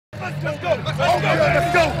Let's go, man.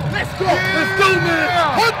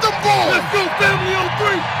 Hunt the ball. Let's go, family on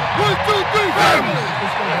three. 1, 2, 3, family.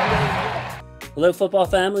 Hello, football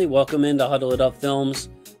family. Welcome into Huddle It Up Films.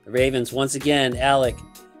 The Ravens, once again, Alec,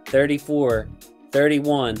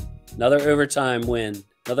 34-31. Another overtime win.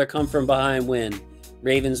 Another come-from-behind win.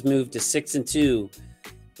 Ravens moved to 6-2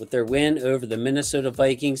 with their win over the Minnesota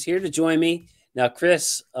Vikings. Here to join me. Now,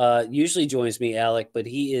 Chris usually joins me, Alec, but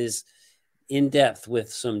he is in depth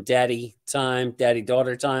with some daddy time,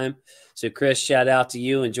 daddy-daughter time. So, Chris, shout out to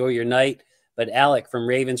you. Enjoy your night. But Alec from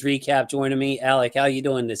Ravens Recap joining me. Alec, how you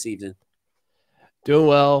doing this evening? Doing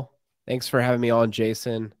well. Thanks for having me on,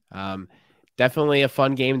 Jason. Definitely a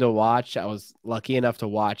fun game to watch. I was lucky enough to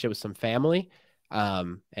watch it with some family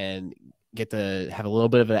and get to have a little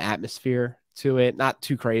bit of an atmosphere to it. Not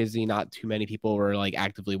too crazy. Not too many people were like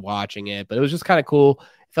actively watching it, but it was just kind of cool.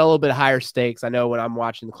 It felt a little bit higher stakes. I know when I'm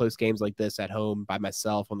watching close games like this at home by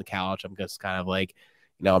myself on the couch, I'm just kind of like,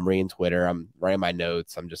 I'm reading Twitter. I'm writing my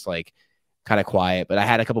notes. I'm just like kind of quiet, but I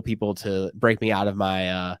had a couple people to break me out of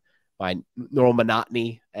my, my normal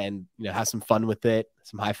monotony and, have some fun with it,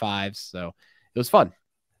 some high fives. So it was fun.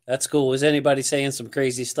 That's cool. Was anybody saying some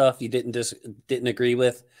crazy stuff you didn't agree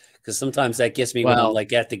with? Because sometimes that gets me when I'm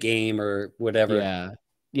like at the game or whatever.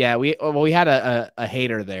 Yeah. We had a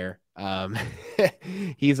hater there.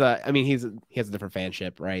 He has a different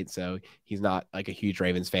fanship, right? So he's not like a huge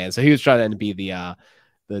Ravens fan. So he was trying to be the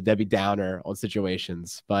Debbie Downer on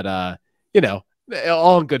situations, but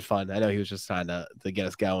all in good fun. I know he was just trying to get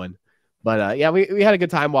us going, but we had a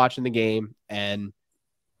good time watching the game. And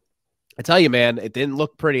I tell you, man, it didn't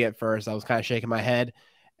look pretty at first. I was kind of shaking my head.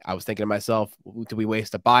 I was thinking to myself, did we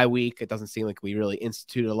waste a bye week? It doesn't seem like we really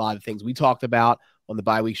instituted a lot of things we talked about on the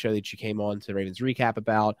bye week show that you came on to Ravens Recap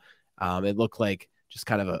about. It looked like just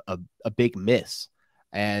kind of a big miss.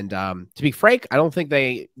 And to be frank, I don't think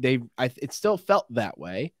it still felt that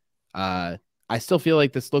way. I still feel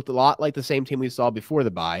like this looked a lot like the same team we saw before the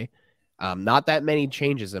bye. Not that many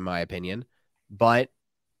changes, in my opinion, but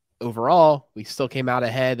overall, we still came out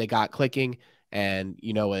ahead. They got clicking, and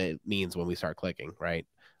you know what it means when we start clicking, right?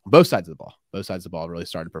 On both sides of the ball really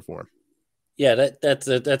started to perform. Yeah, that's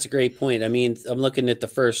a great point. I mean, I'm looking at the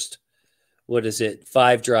first,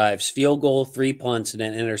 5 drives, field goal, 3 punts, and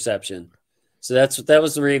an interception. So that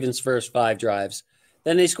was the Ravens' first 5 drives.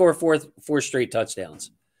 Then they score four straight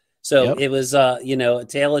touchdowns. So It was a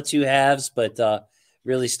tale of two halves, but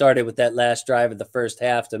really started with that last drive of the first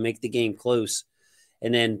half to make the game close.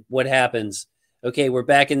 And then what happens? Okay, we're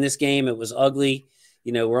back in this game. It was ugly.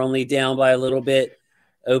 We're only down by a little bit.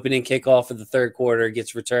 Opening kickoff of the third quarter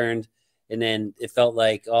gets returned. And then it felt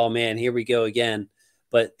like, oh, man, here we go again.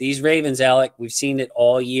 But these Ravens, Alec, we've seen it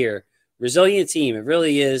all year. Resilient team, it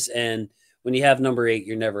really is. And when you have number 8,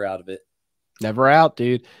 you're never out of it. Never out,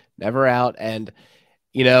 dude. Never out. And,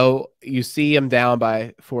 you see them down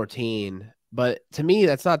by 14. But to me,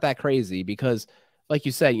 that's not that crazy because, like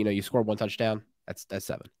you said, you score 1 touchdown. That's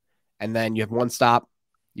 7. And then you have 1 stop,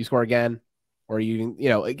 you score again, or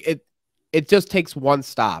it just takes 1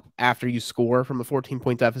 stop after you score from a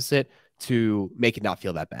 14-point deficit to make it not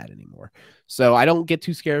feel that bad anymore. So I don't get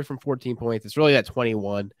too scared from 14 points. It's really that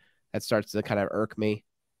 21 that starts to kind of irk me,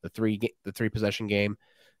 the 3 possession game,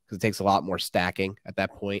 because it takes a lot more stacking at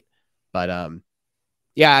that point. But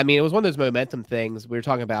it was one of those momentum things. We were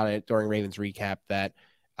talking about it during Ravens Recap that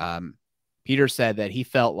Peter said that he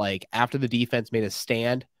felt like after the defense made a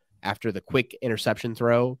stand after the quick interception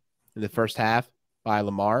throw in the first half by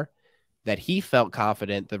Lamar, that he felt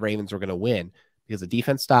confident the Ravens were going to win because the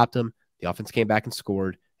defense stopped him. The offense came back and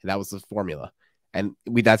scored, and that was the formula. And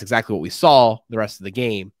that's exactly what we saw the rest of the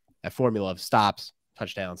game, that formula of stops,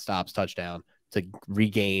 touchdown, to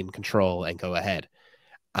regain control and go ahead.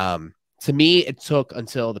 To me, it took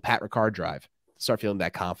until the Pat Ricard drive to start feeling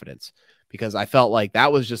that confidence because I felt like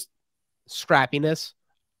that was just scrappiness,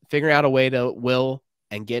 figuring out a way to will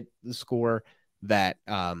and get the score that,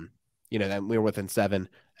 then we were within 7,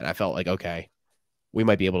 and I felt like, okay, we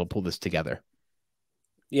might be able to pull this together.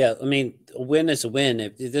 Yeah, I mean, a win is a win.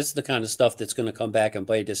 This is the kind of stuff that's going to come back and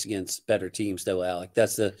bite us against better teams, though, Alec.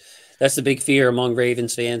 That's the big fear among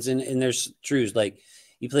Ravens fans, and there's truths. Like,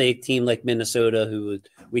 you play a team like Minnesota, who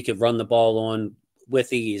we could run the ball on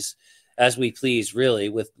with ease, as we please, really,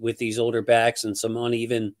 with these older backs and some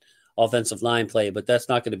uneven offensive line play. But that's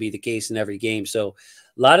not going to be the case in every game. So,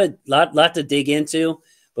 lot to dig into.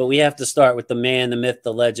 But we have to start with the man, the myth,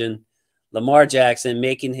 the legend, Lamar Jackson,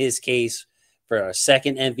 making his case for our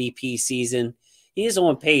second MVP season. He is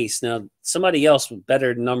on pace. Now, somebody else with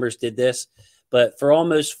better numbers did this, but for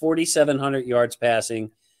almost 4,700 yards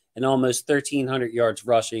passing and almost 1,300 yards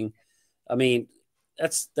rushing. I mean,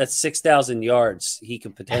 that's 6,000 yards he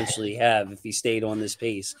could potentially have if he stayed on this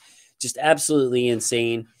pace. Just absolutely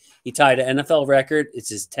insane. He tied an NFL record. It's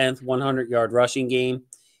his 10th 100-yard rushing game.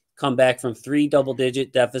 Come back from 3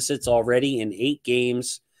 double-digit deficits already in 8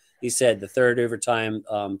 games. He said the third overtime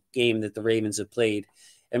game that the Ravens have played.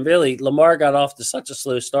 And really, Lamar got off to such a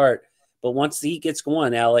slow start. But once he gets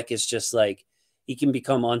going, Alec, it's just like he can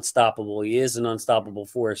become unstoppable. He is an unstoppable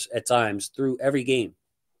force at times through every game.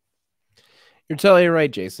 You're totally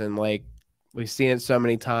right, Jason. Like, we've seen it so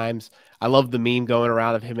many times. I love the meme going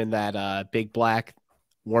around of him in that big black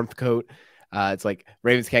warmth coat. It's like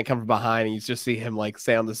Ravens can't come from behind, and you just see him like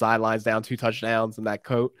stay on the sidelines down 2 touchdowns in that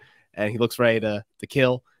coat, and he looks ready to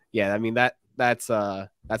kill. Yeah, I mean that's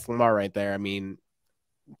Lamar right there. I mean,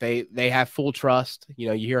 they have full trust. You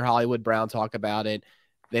know, you hear Hollywood Brown talk about it.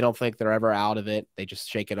 They don't think they're ever out of it. They just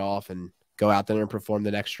shake it off and go out there and perform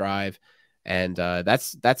the next drive. And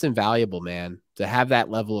that's invaluable, man, to have that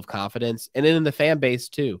level of confidence. And then in the fan base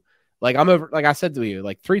too. Like like I said to you,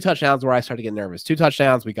 like 3 touchdowns where I started to get nervous. 2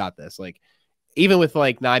 touchdowns, we got this. Like even with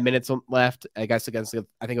like 9 minutes left, I guess I think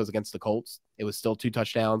it was against the Colts. It was still 2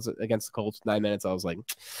 touchdowns against the Colts. 9 minutes. I was like,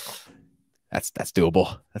 that's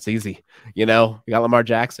doable. That's easy. You know, you got Lamar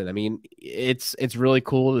Jackson. I mean, it's really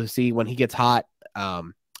cool to see when he gets hot.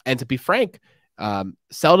 And to be frank,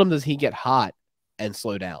 seldom does he get hot and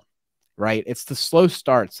slow down. Right? It's the slow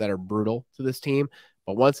starts that are brutal to this team,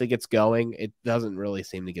 but once it gets going, it doesn't really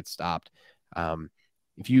seem to get stopped.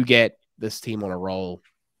 If you get this team on a roll,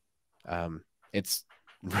 it's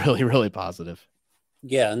really, really positive.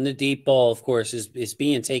 Yeah, and the deep ball, of course, is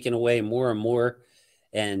being taken away more and more.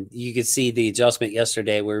 And you could see the adjustment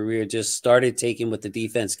yesterday where we were just started taking what the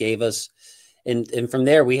defense gave us. And from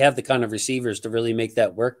there, we have the kind of receivers to really make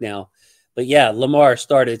that work now. But yeah, Lamar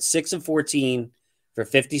started 6 of 14 for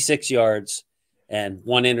 56 yards and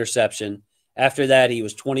 1 interception. After that, he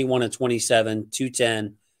was 21 of 27,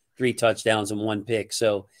 210, 3 touchdowns and 1 pick.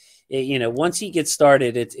 So, once he gets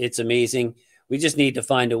started, it's amazing. We just need to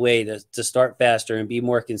find a way to start faster and be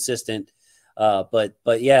more consistent.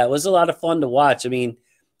 But yeah, it was a lot of fun to watch. I mean,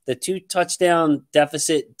 the 2 touchdown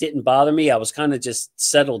deficit didn't bother me. I was kind of just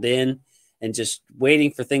settled in and just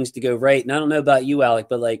waiting for things to go right. And I don't know about you, Alec,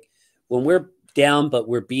 but like when we're down, but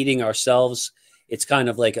we're beating ourselves, it's kind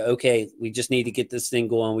of like, okay, we just need to get this thing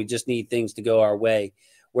going. We just need things to go our way.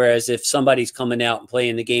 Whereas if somebody's coming out and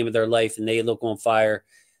playing the game of their life and they look on fire,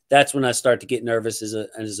 that's when I start to get nervous as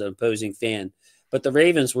an opposing fan. But the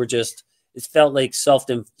Ravens were just, it felt like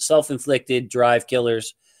self-inflicted drive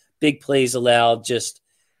killers, big plays allowed. Just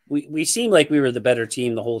we seemed like we were the better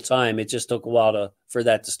team the whole time. It just took a while for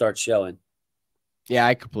that to start showing. Yeah,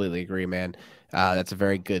 I completely agree, man. That's a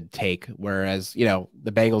very good take. Whereas, the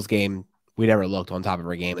Bengals game, we never looked on top of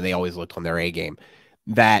our game, and they always looked on their A game.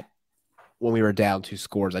 That when we were down 2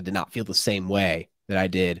 scores, I did not feel the same way that I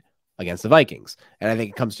did against the Vikings. And I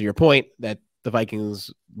think it comes to your point that the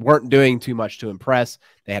Vikings weren't doing too much to impress.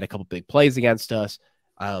 They had a couple big plays against us,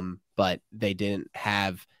 but they didn't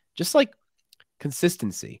have just like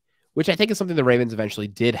consistency, which I think is something the Ravens eventually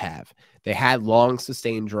did have. They had long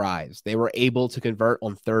sustained drives. They were able to convert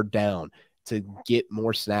on 3rd down to get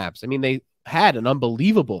more snaps. I mean, they had an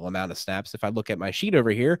unbelievable amount of snaps. If I look at my sheet over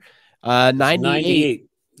here, 98.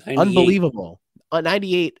 Unbelievable.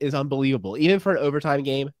 98 is unbelievable. Even for an overtime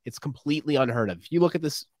game, it's completely unheard of. If you look at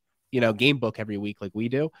this, game book every week like we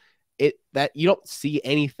do, that you don't see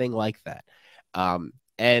anything like that.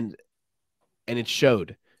 And it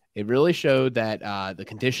showed. It really showed that the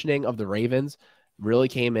conditioning of the Ravens really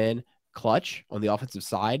came in clutch on the offensive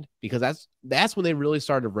side, because that's when they really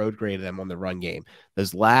started to road grade them on the run game.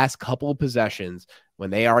 Those last couple of possessions when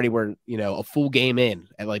they already were, a full game in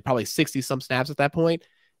at like probably 60 some snaps at that point,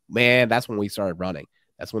 man, that's when we started running.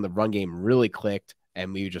 That's when the run game really clicked,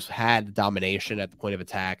 and we just had domination at the point of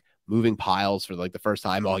attack, moving piles for like the first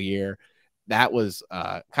time all year. That was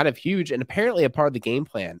kind of huge, and apparently a part of the game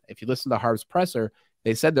plan. If you listen to Harv's presser,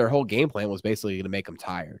 they said their whole game plan was basically going to make them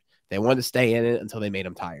tired. They wanted to stay in it until they made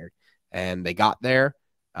them tired. And they got there,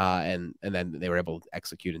 and then they were able to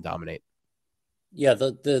execute and dominate. Yeah,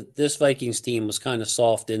 this Vikings team was kind of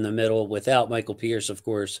soft in the middle without Michael Pierce, of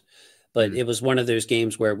course. But it was one of those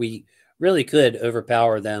games where we really could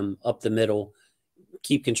overpower them up the middle,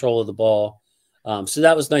 keep control of the ball. So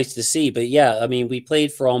that was nice to see. But yeah, I mean, we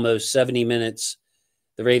played for almost 70 minutes.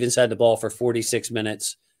 The Ravens had the ball for 46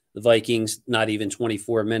 minutes. The Vikings, not even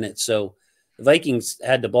 24 minutes. So the Vikings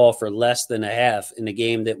had the ball for less than a half in a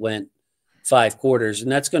game that went 5 quarters.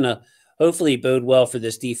 And that's going to hopefully bode well for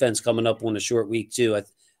this defense coming up on a short week too. I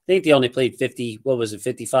think they only played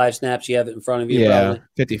 55 snaps. You have it in front of you. Yeah, probably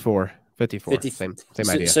 54. 54. 50. Same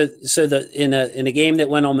So, idea. so in a game that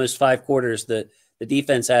went almost 5 quarters, the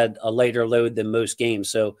defense had a lighter load than most games.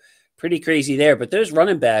 So pretty crazy there. But those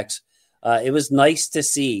running backs, it was nice to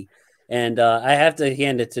see. And I have to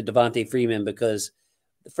hand it to Devontae Freeman because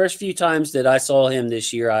the first few times that I saw him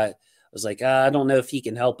this year, I was like, I don't know if he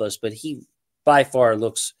can help us, but he by far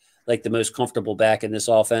looks like the most comfortable back in this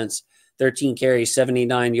offense. 13 carries,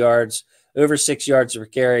 79 yards, over 6 yards per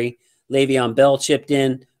carry. Le'Veon Bell chipped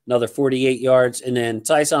in, another 48 yards. And then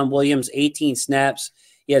Tyson Williams, 18 snaps.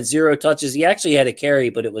 He had 0 touches. He actually had a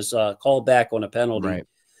carry, but it was called back on a penalty. Right.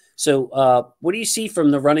 So what do you see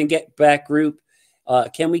from the running back group?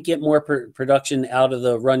 Can we get more production out of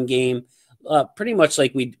the run game? Pretty much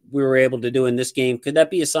like we were able to do in this game. Could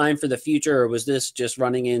that be a sign for the future, or was this just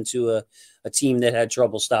running into a team that had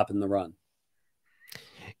trouble stopping the run?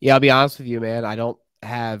 Yeah, I'll be honest with you, man. I don't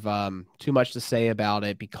have too much to say about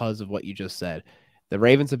it because of what you just said. The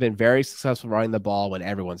Ravens have been very successful running the ball when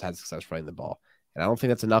everyone's had success running the ball. And I don't think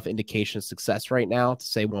that's enough indication of success right now to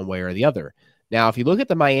say one way or the other. Now, if you look at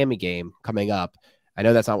the Miami game coming up, I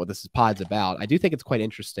know that's not what this pod's about. I do think it's quite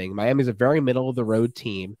interesting. Miami's a very middle of the road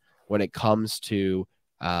team when it comes to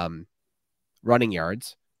running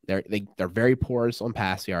yards. They're very porous on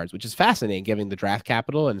pass yards, which is fascinating given the draft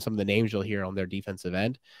capital and some of the names you'll hear on their defensive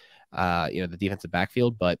end, the defensive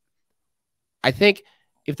backfield. But I think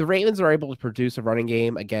if the Ravens are able to produce a running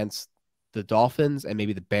game against the Dolphins and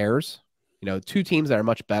maybe the Bears, 2 teams that are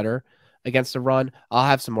much better against the run, I'll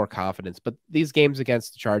have some more confidence. But these games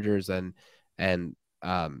against the Chargers and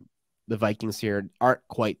the Vikings here aren't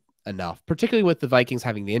quite enough, particularly with the Vikings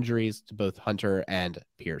having the injuries to both Hunter and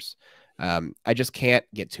Pierce. I just can't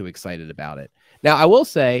get too excited about it. Now, I will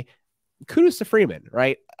say kudos to Freeman,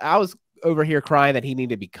 right? I was over here crying that he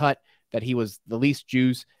needed to be cut, that he was the least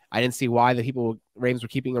juice. I didn't see why the Ravens were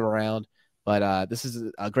keeping him around, but this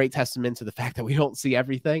is a great testament to the fact that we don't see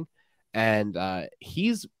everything. And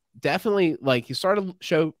he's definitely, like, he started to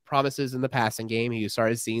show promises in the passing game. He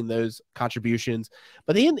started seeing those contributions,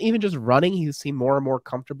 but even just running, he seemed more and more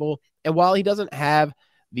comfortable. And while he doesn't have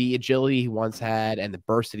the agility he once had and the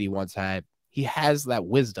burst that he once had, he has that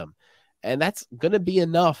wisdom, and that's going to be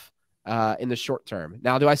enough in the short term.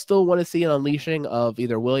 Now, do I still want to see an unleashing of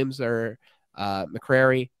either Williams or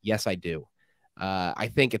McCrary? Yes, I do.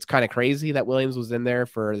 I think it's kind of crazy that Williams was in there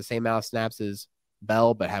for the same amount of snaps as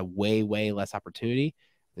Bell, but had way, way less opportunity.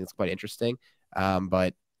 I think it's quite interesting.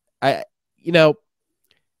 But I guess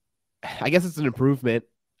it's an improvement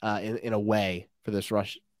in a way for this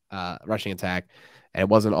rushing attack, and it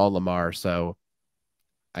wasn't all Lamar. So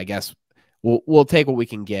I guess we'll take what we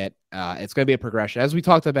can get. It's going to be a progression, as we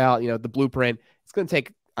talked about. The blueprint. It's going to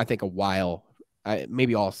take, I think, a while,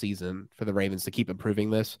 maybe all season, for the Ravens to keep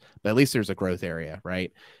improving this. But at least there's a growth area,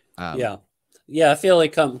 right? Yeah. I feel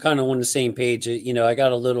like I'm kind of on the same page. I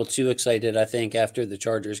got a little too excited, I think, after the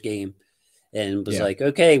Chargers game, and was like,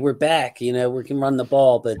 okay, we're back. We can run the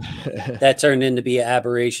ball, but that turned into be an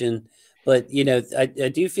aberration. But, I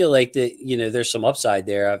do feel like that, there's some upside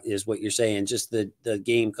there, is what you're saying. Just the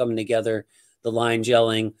game coming together, the line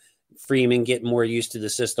gelling, Freeman getting more used to the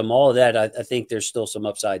system, all of that. I think there's still some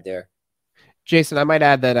upside there. Jason, I might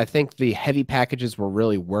add that I think the heavy packages were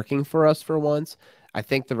really working for us for once. I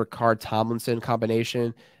think the Ricard-Tomlinson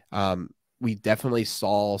combination, we definitely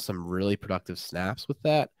saw some really productive snaps with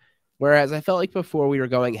that. Whereas I felt like before we were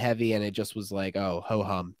going heavy and it just was like, oh,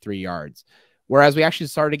 ho-hum, 3 yards. Whereas we actually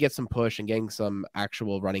started to get some push and getting some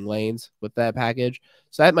actual running lanes with that package.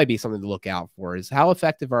 So that might be something to look out for, is how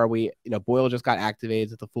effective are we? Boyle just got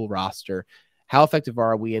activated with the full roster. How effective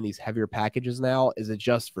are we in these heavier packages now? Is it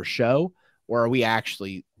just for show, or are we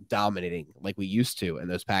actually dominating like we used to in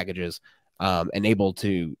those packages and able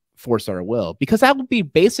to force our will? Because that would be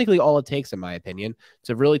basically all it takes, in my opinion,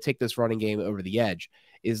 to really take this running game over the edge.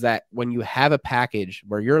 Is that when you have a package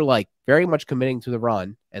where you're like very much committing to the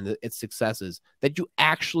run and its successes, that you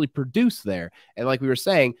actually produce there. And like we were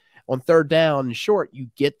saying, on third down and short,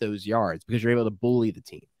 you get those yards because you're able to bully the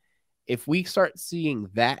team. If we start seeing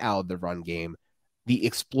that out of the run game, the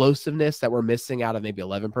explosiveness that we're missing out of maybe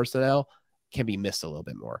 11 personnel can be missed a little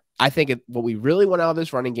bit more. I think what we really want out of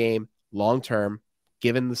this running game long-term,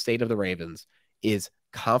 given the state of the Ravens, is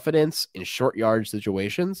confidence in short yard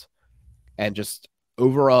situations and just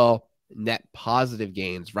overall net positive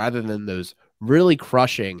gains rather than those really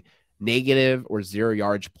crushing negative or 0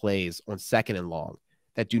 yards plays on second and long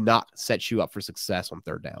that do not set you up for success on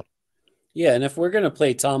third down. Yeah, and if we're going to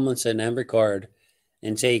play Tomlinson and Ricard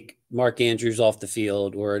and take Mark Andrews off the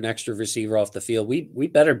field or an extra receiver off the field, we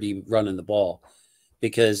better be running the ball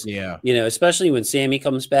because, especially when Sammy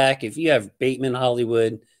comes back, if you have Bateman,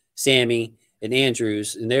 Hollywood, Sammy, and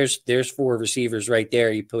Andrews, and there's 4 receivers right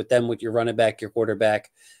there. You put them with your running back, your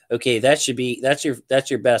quarterback. Okay, that's your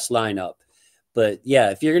best lineup. But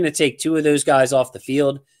yeah, if you're going to take 2 of those guys off the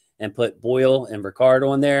field and put Boyle and Ricard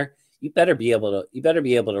on there, you better be able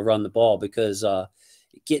to run the ball, because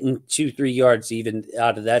getting 2-3 yards even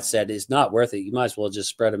out of that set is not worth it. You might as well just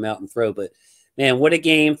spread them out and throw. But man, what a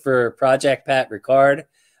game for Project Pat Ricard.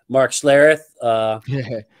 Mark Schlereth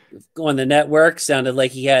on the network sounded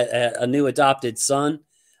like he had a new adopted son.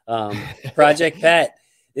 Project Pat,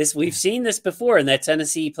 we've seen this before in that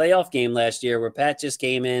Tennessee playoff game last year, where Pat just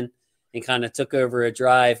came in and kind of took over a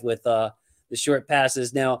drive with the short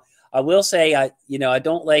passes. Now, I will say, I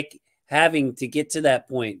don't like having to get to that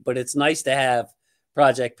point, but it's nice to have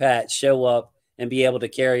Project Pat show up and be able to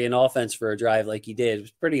carry an offense for a drive like he did. It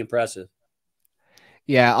was pretty impressive.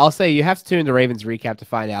 Yeah, I'll say you have to tune in the Ravens recap to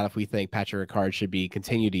find out if we think Patrick Ricard should be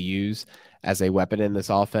continued to use as a weapon in this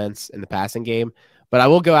offense in the passing game. But I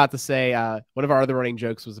will go out to say one of our other running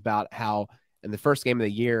jokes was about how in the first game of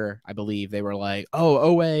the year, I believe they were like, "Oh,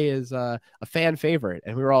 Owe is a fan favorite,"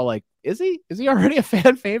 and we were all like, "Is he? Is he already a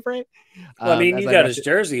fan favorite?" Well, I mean, you got his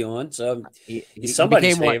jersey on, so he's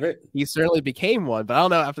somebody's favorite. He certainly became one, but I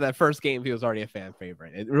don't know after that first game if he was already a fan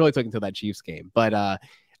favorite. It really took until that Chiefs game, but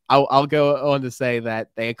I'll go on to say that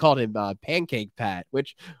they called him Pancake Pat,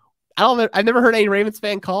 which I don't know. I've never heard any Ravens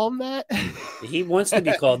fan call him that. He wants to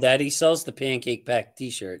be called that. He sells the Pancake Pat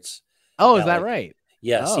T-shirts. Oh, is that right?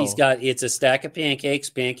 Yes, He's got, it's a stack of pancakes,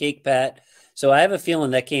 Pancake Pat. So I have a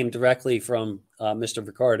feeling that came directly from Mr.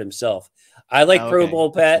 Ricard himself. I like Pro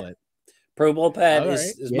Bowl Pat. Excellent. Pro Bowl Pat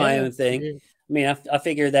is my own thing. Yeah. I mean, I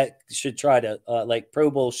figure that should try to like Pro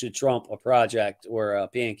Bowl should trump a project or a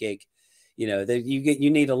pancake. You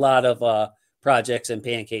need a lot of projects and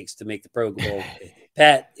pancakes to make the Pro Bowl.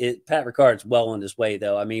 Pat Ricard's well on his way,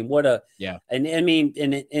 though. I mean, and I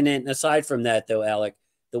mean, and aside from that, though, Alec,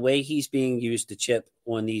 the way he's being used to chip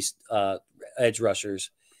on these edge rushers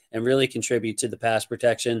and really contribute to the pass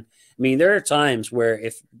protection. I mean, there are times where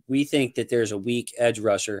if we think that there's a weak edge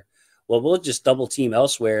rusher, well, we'll just double team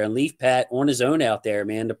elsewhere and leave Pat on his own out there,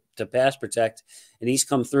 man, to pass protect. And he's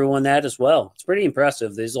come through on that as well. It's pretty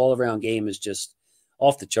impressive. His all-around game is just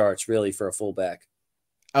off the charts, really, for a fullback.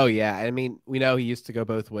 Oh, yeah. I mean, we know he used to go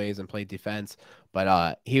both ways and play defense,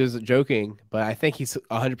 but he was joking. But I think he's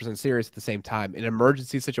 100% serious at the same time. In an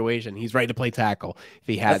emergency situation, he's ready to play tackle if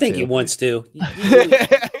he had to. I think he wants to.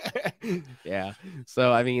 Yeah.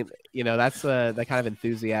 So, I mean, that's that kind of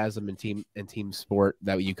enthusiasm in team sport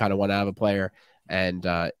that you kind of want out of a player. And,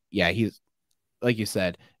 yeah, he's, like you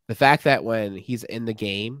said, the fact that when he's in the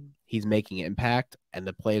game, he's making impact and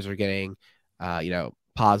the players are getting,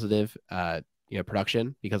 positive,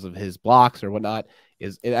 production because of his blocks or whatnot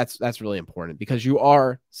that's really important, because you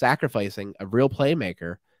are sacrificing a real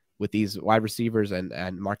playmaker with these wide receivers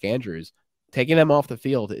and Mark Andrews. Taking them off the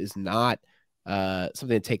field is not something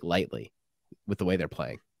to take lightly with the way they're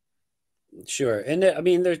playing. Sure. And I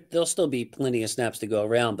mean, there'll still be plenty of snaps to go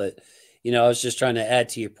around, but I was just trying to add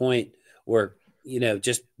to your point, or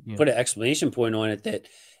just put an exclamation point on it, that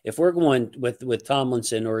if we're going with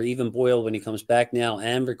Tomlinson or even Boyle when he comes back now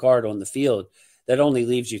and Ricard on the field, that only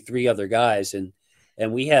leaves you 3 other guys. And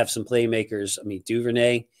we have some playmakers. I mean,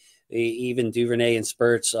 Duvernay in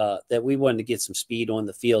spurts that we wanted to get some speed on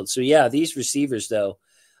the field. So, yeah, these receivers, though,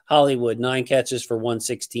 Hollywood, 9 catches for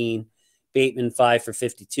 116, Bateman, 5 for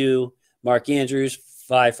 52, Mark Andrews,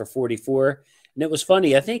 5 for 44. And it was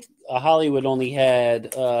funny. I think Hollywood only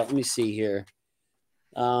had, let me see here.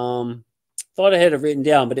 Thought I had it written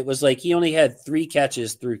down, but it was like he only had 3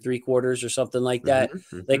 catches through 3 quarters or something like that.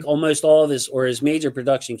 Mm-hmm. Like almost all of his major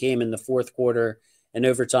production came in the 4th quarter and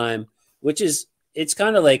overtime, which is, it's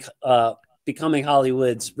kind of like becoming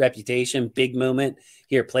Hollywood's reputation. Big moment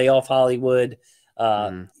here, playoff Hollywood,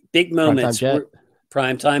 big moments.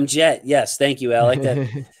 Primetime Jet. Yes, thank you,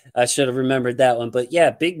 Alec. I should have remembered that one. But yeah,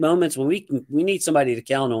 big moments when we need somebody to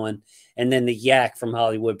count on. And then the yak from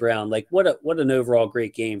Hollywood Brown. Like what an overall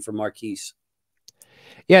great game for Marquise.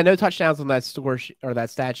 Yeah, no touchdowns on that that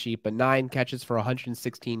stat sheet, but 9 catches for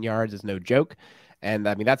 116 yards is no joke. And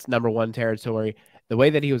I mean, that's number 1 territory. The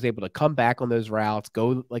way that he was able to come back on those routes,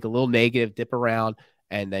 go like a little negative, dip around,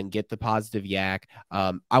 and then get the positive yak.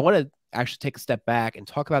 I want to actually take a step back and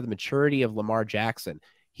talk about the maturity of Lamar Jackson.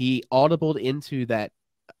 He audibled into that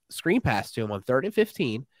screen pass to him on 3rd and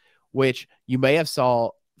 15, which you may have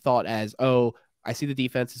thought as, oh, I see the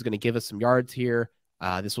defense is going to give us some yards here.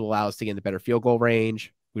 This will allow us to get in the better field goal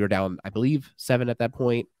range. We were down, I believe, 7 at that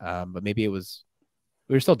point, but maybe we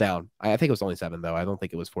were still down. I think it was only 7, though. I don't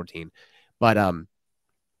think it was 14. But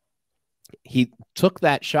he took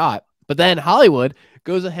that shot, But then Hollywood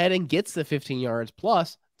goes ahead and gets the 15 yards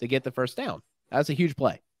plus to get the first down. That's a huge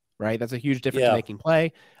play, right? That's a huge difference making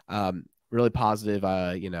play. Really positive,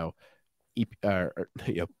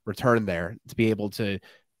 return there to be able to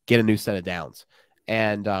get a new set of downs.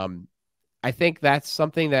 And I think that's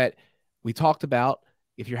something that we talked about.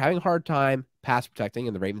 If you're having a hard time pass protecting,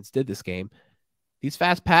 and the Ravens did this game, these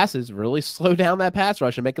fast passes really slow down that pass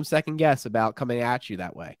rush and make them second guess about coming at you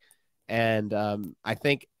that way. And I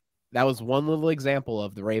think that was one little example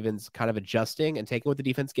of the Ravens kind of adjusting and taking what the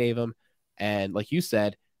defense gave them. And like you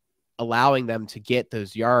said, allowing them to get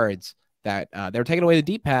those yards that they were taking away the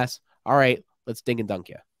deep pass. All right, let's ding and dunk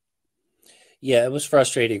you. Yeah, it was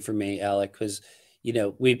frustrating for me, Alec, because,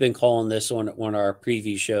 we've been calling this on our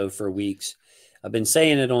preview show for weeks. I've been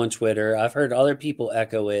saying it on Twitter. I've heard other people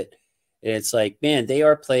echo it. And it's like, man, they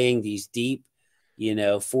are playing these deep,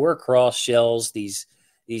 4 cross shells, these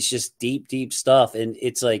just deep stuff. And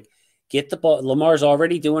it's like, get the ball. Lamar's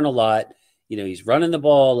already doing a lot. He's running the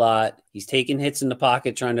ball a lot. He's taking hits in the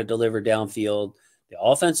pocket, trying to deliver downfield. The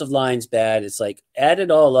offensive line's bad. It's like, add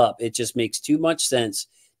it all up. It just makes too much sense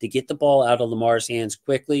to get the ball out of Lamar's hands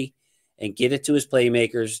quickly and get it to his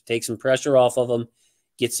playmakers, take some pressure off of them,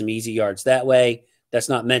 get some easy yards that way. That's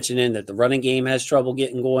not mentioning that the running game has trouble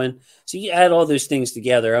getting going. So you add all those things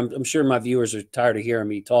together. I'm sure my viewers are tired of hearing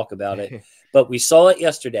me talk about it, but we saw it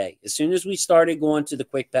yesterday. As soon as we started going to the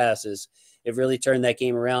quick passes, it really turned that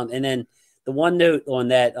game around. And then the one note on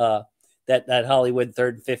that that Hollywood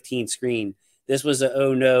 3rd and 15 screen, this was a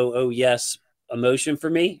oh no, oh yes emotion for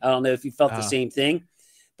me. I don't know if you felt the same thing,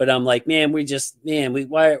 but I'm like, man,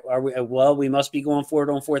 why are we? Well, we must be going for it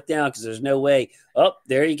on 4th down because there's no way. Oh,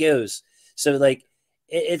 there he goes. So like,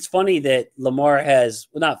 it's funny that Lamar has,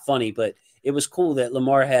 well, not funny, but it was cool that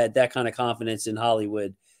Lamar had that kind of confidence in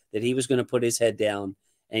Hollywood that he was going to put his head down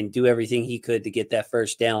and do everything he could to get that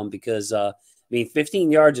first down because,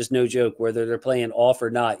 15 yards is no joke, whether they're playing off or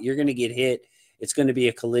not. You're going to get hit. It's going to be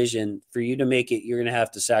a collision. For you to make it, you're going to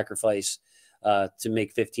have to sacrifice to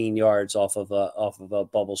make 15 yards off of a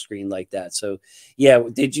bubble screen like that. So, yeah,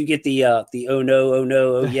 did you get the oh no,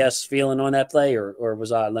 oh yes feeling on that play, or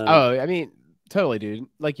was I alone? Oh, I mean, totally, dude.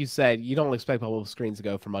 Like you said, you don't expect bubble screens to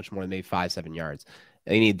go for much more than maybe 5-7 yards.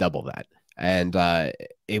 They need double that. And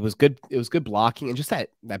it was good. It was good blocking and just that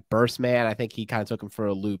burst, man. I think he kind of took him for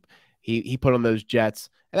a loop. He put on those jets,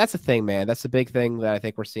 and that's the thing, man. That's the big thing that I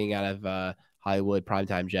think we're seeing out of Hollywood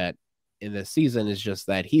Primetime Jet in this season is just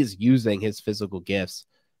that he's using his physical gifts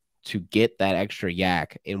to get that extra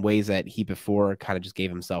yak in ways that he before kind of just gave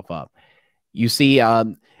himself up. You see,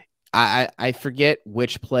 I forget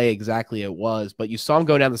which play exactly it was, but you saw him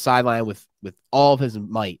go down the sideline with all of his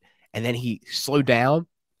might, and then he slowed down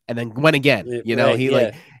and then went again.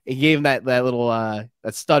 He gave him that little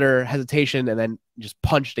that stutter hesitation and then just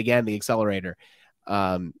punched again the accelerator.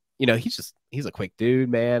 He's a quick dude,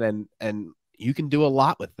 man, and you can do a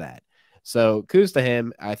lot with that. So kudos to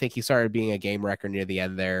him. I think he started being a game wrecker near the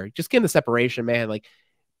end there. Just getting the separation, man. Like,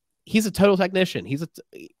 he's a total technician.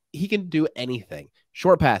 He can do anything.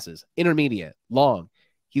 Short passes, intermediate, long.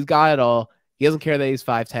 He's got it all. He doesn't care that he's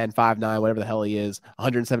 5'10", 5'9", whatever the hell he is,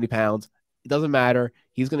 170 pounds. It doesn't matter.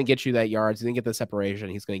 He's going to get you that yards. He's going to get the separation.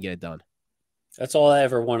 He's going to get it done. That's all I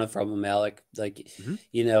ever wanted from him, Alec. Like,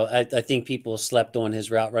 I think people slept on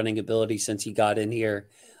his route running ability since he got in here.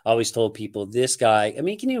 I always told people, this guy, I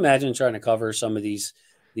mean, can you imagine trying to cover some of these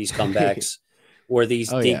comebacks or these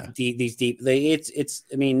deep,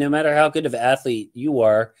 I mean, no matter how good of an athlete you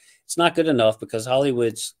are, it's not good enough because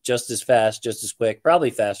Hollywood's just as fast, just as quick, probably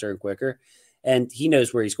faster and quicker. And he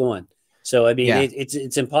knows where he's going. So, I mean,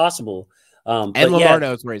 it's impossible. And Lamar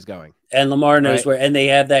knows where he's going. And Lamar knows where, and they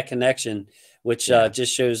have that connection, which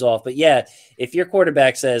just shows off. But yeah, if your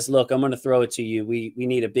quarterback says, look, I'm going to throw it to you, we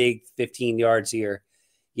need a big 15 yards here.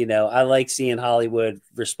 I like seeing Hollywood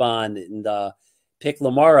respond and pick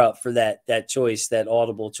Lamar up for that choice, that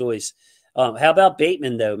audible choice. How about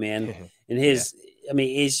Bateman though, man? And I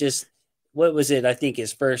mean, he's just, what was it? I think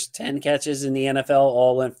his first 10 catches in the NFL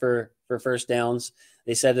all went for first downs.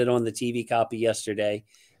 They said it on the TV copy yesterday.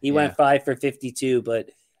 He went 5 for 52, but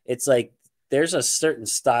it's like, there's a certain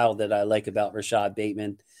style that I like about Rashad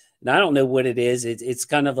Bateman. And I don't know what it is. It's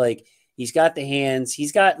kind of like, he's got the hands.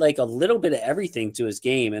 He's got like a little bit of everything to his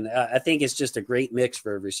game. And I think it's just a great mix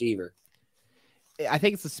for a receiver. I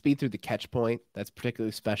think it's the speed through the catch point that's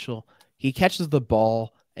particularly special. He catches the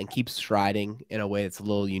ball and keeps striding in a way that's a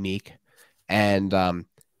little unique. And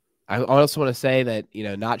I also want to say that,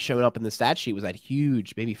 not showing up in the stat sheet was that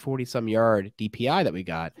huge, maybe 40-some yard DPI that we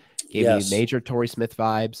got. Gave me major Torrey Smith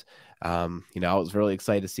vibes. I was really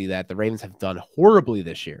excited to see that. The Ravens have done horribly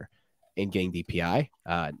this year in getting DPI.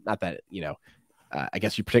 Not that, I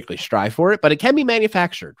guess you particularly strive for it, but it can be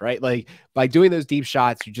manufactured, right? Like by doing those deep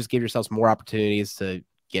shots, you just give yourselves more opportunities to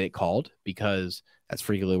get it called, because that's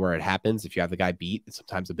frequently where it happens. If you have the guy beat, it's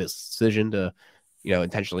sometimes a business decision to,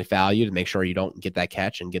 intentionally foul you to make sure you don't get that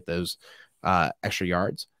catch and get those extra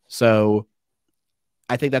yards. So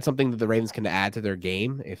I think that's something that the Ravens can add to their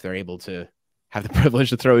game if they're able to have the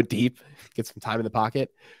privilege to throw it deep, get some time in the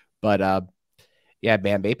pocket. But yeah,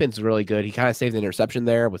 man, Bateman's really good. He kind of saved the interception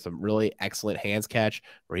there with some really excellent hands catch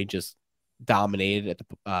where he just dominated at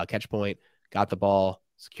the catch point, got the ball,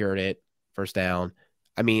 secured it, first down.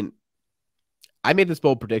 I mean, I made this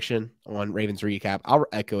bold prediction on Ravens Recap. I'll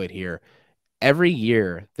echo it here. Every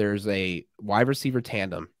year, there's a wide receiver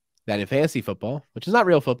tandem that in fantasy football, which is not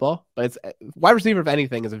real football, but it's wide receiver, if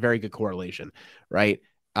anything, is a very good correlation, right?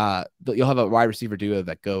 You'll have a wide receiver duo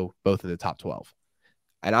that go both in the top 12.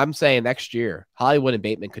 And I'm saying next year, Hollywood and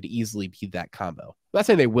Bateman could easily be that combo. I'm not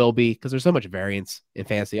saying they will be because there's so much variance in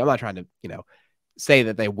fantasy. I'm not trying to, say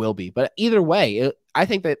that they will be. But either way, I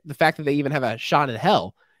think that the fact that they even have a shot in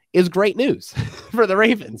hell is great news for the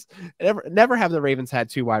Ravens. Never have the Ravens had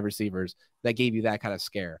two wide receivers that gave you that kind of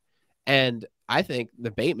scare. And I think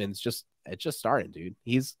the Bateman's just started, dude.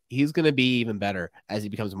 He's going to be even better as he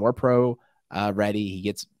becomes more pro ready. He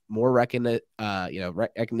gets more recognition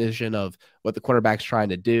of what the quarterback's trying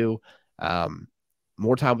to do.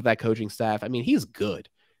 More time with that coaching staff. I mean, he's good.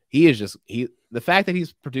 He is just the fact that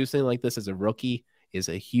he's producing like this as a rookie is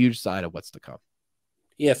a huge sign of what's to come.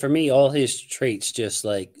 Yeah, for me, all his traits just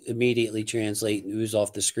like immediately translate and ooze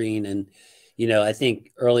off the screen. And, I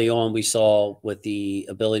think early on we saw with the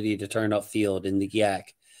ability to turn upfield and the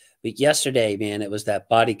yak. But yesterday, man, it was that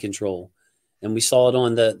body control. And we saw it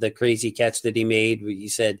on the crazy catch that he made where you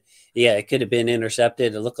said, yeah, it could have been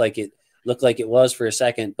intercepted. It looked like it was for a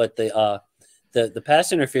second. But the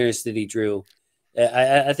pass interference that he drew,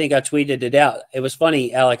 I think I tweeted it out. It was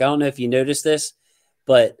funny, Alec. I don't know if you noticed this,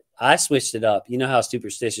 but I switched it up. You know how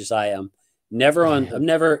superstitious I am. I've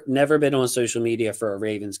never been on social media for a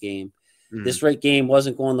Ravens game. This game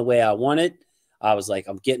wasn't going the way I wanted. I was like,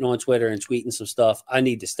 I'm getting on Twitter and tweeting some stuff. I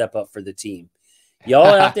need to step up for the team. Y'all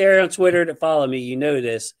out there on Twitter that follow me, you know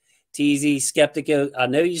this. TZ, Skeptico, I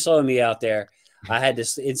know you saw me out there. I had to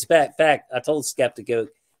inspect. Fact, I told Skeptic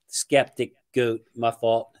Goat, my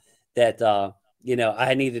fault, that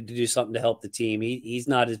I needed to do something to help the team. He's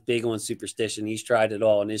not as big on superstition. He's tried it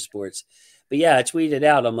all in his sports. But yeah, I tweeted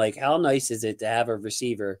out, I'm like, how nice is it to have a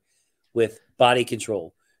receiver with body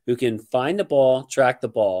control who can find the ball, track the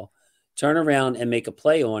ball, turn around and make a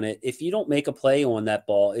play on it. If you don't make a play on that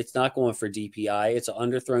ball, it's not going for DPI. It's an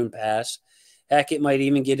underthrown pass. Heck, it might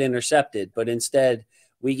even get intercepted. But instead,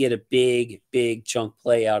 we get a big, big chunk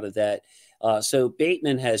play out of that. So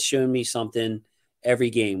Bateman has shown me something every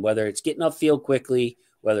game, whether it's getting upfield quickly,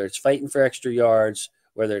 whether it's fighting for extra yards,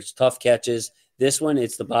 whether it's tough catches. This one,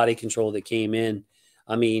 it's the body control that came in.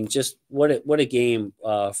 I mean, just what a game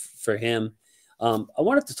for him. I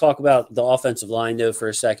wanted to talk about the offensive line, though, for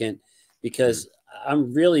a second, because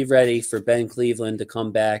I'm really ready for Ben Cleveland to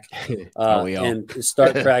come back and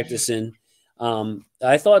start practicing.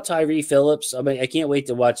 I thought Tyree Phillips, I mean, I can't wait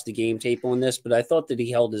to watch the game tape on this, but I thought that he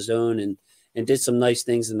held his own and did some nice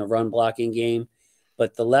things in the run blocking game.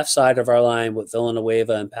 But the left side of our line with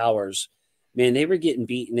Villanueva and Powers, man, they were getting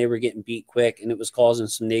beat and they were getting beat quick, and it was causing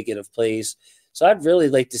some negative plays. So I'd really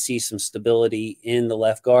like to see some stability in the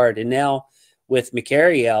left guard. And now with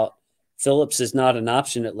McCary out, Phillips is not an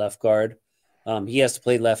option at left guard. He has to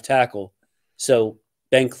play left tackle. So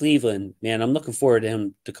Ben Cleveland, man, I'm looking forward to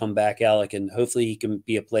him to come back, Alec, and hopefully he can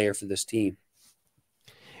be a player for this team.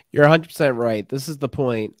 You're 100% right. This is the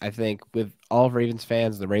point, I think, with all of Ravens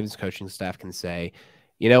fans, the Ravens coaching staff can say,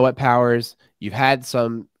 you know what, Powers, you've had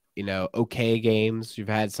some, okay games. You've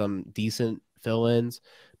had some decent fill-ins.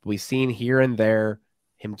 But we've seen here and there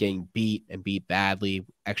him getting beat and beat badly,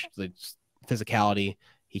 extra physicality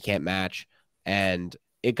he can't match. And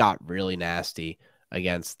it got really nasty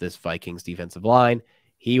against this Vikings defensive line.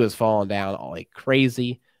 He was falling down like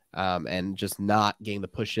crazy. And just not getting the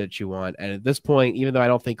push that you want. And at this point, even though I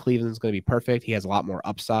don't think Cleveland's going to be perfect, he has a lot more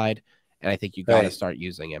upside, and I think you got to start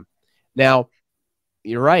using him. Now,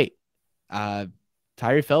 you're right.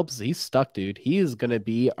 Tyree Phillips, he's stuck, dude. He is going to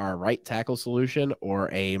be our right tackle solution or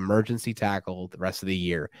a emergency tackle the rest of the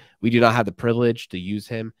year. We do not have the privilege to use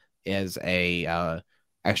him as a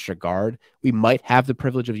extra guard. We might have the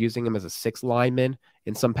privilege of using him as a sixth lineman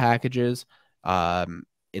in some packages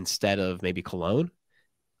instead of maybe Cologne.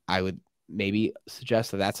 I would maybe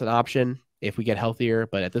suggest that that's an option if we get healthier.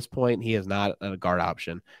 But at this point, he is not a guard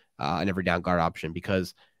option, an every down guard option,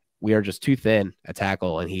 because we are just too thin at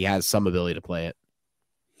tackle, and he has some ability to play it.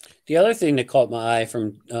 The other thing that caught my eye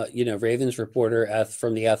from, Ravens reporter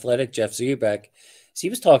from The Athletic, Jeff Zubek, is he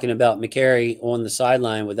was talking about McCary on the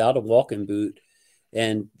sideline without a walking boot.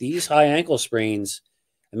 And these high ankle sprains,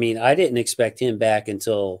 I mean, I didn't expect him back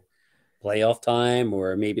until playoff time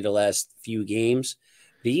or maybe the last few games.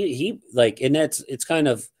 But it's kind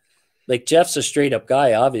of like Jeff's a straight up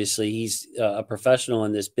guy. Obviously, he's a professional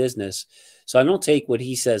in this business. So I don't take what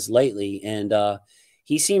he says lightly. And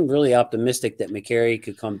he seemed really optimistic that McCary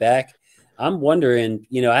could come back. I'm wondering,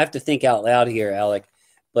 I have to think out loud here, Alec,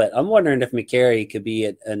 but I'm wondering if McCary could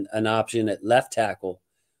be an option at left tackle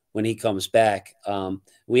when he comes back.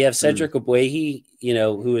 We have Cedric Ogbuehi,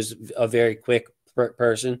 who is a very quick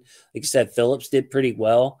person. Like I said, Phillips did pretty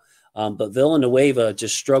well. But Villanueva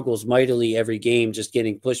just struggles mightily every game, just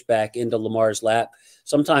getting pushed back into Lamar's lap,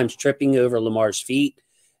 sometimes tripping over Lamar's feet.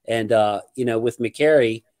 And, with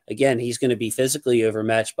McCary, again, he's going to be physically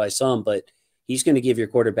overmatched by some, but he's going to give your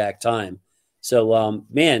quarterback time. So,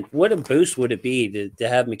 man, what a boost would it be to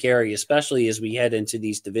have McCary, especially as we head into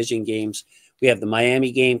these division games. We have the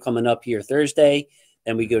Miami game coming up here Thursday.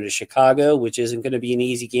 Then we go to Chicago, which isn't going to be an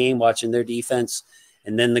easy game, watching their defense.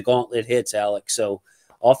 And then the gauntlet hits, Alex. So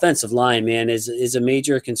offensive line, man, is a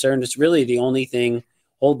major concern. It's really the only thing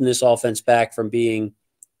holding this offense back from being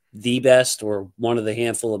the best or one of the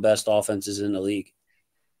handful of best offenses in the league.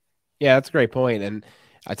 Yeah, that's a great point. And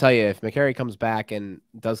I tell you, if McCary comes back and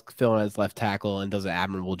does fill in as left tackle and does an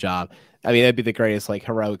admirable job, I mean, that'd be the greatest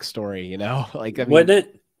heroic story, Wouldn't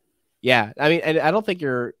it? Yeah, I mean, and I don't think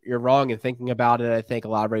you're wrong in thinking about it. I think a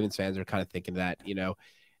lot of Ravens fans are kind of thinking that,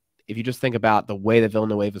 if you just think about the way that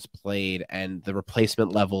Villanueva's played and the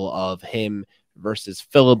replacement level of him versus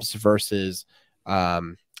Phillips versus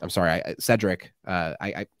Cedric.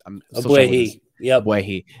 I'm Ogbuehi. Yep.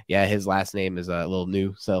 Ogbuehi. Yeah, his last name is a little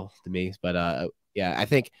new to me, but yeah, I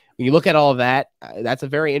think when you look at all of that, that's a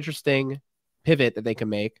very interesting pivot that they can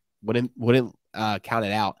make. Wouldn't count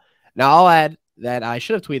it out. Now I'll add that I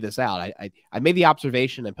should have tweeted this out. I made the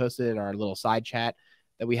observation and posted it in our little side chat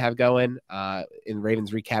that we have going in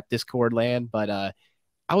Ravens Recap Discord land. But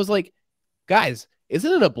I was like, guys,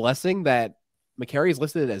 isn't it a blessing that McCary is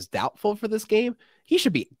listed as doubtful for this game? He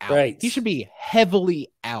should be out. Right. He should be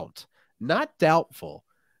heavily out, not doubtful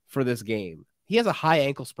for this game. He has a high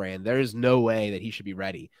ankle sprain. There is no way that he should be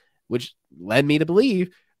ready, which led me to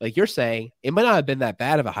believe, like you're saying, it might not have been that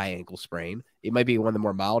bad of a high ankle sprain. It might be one of the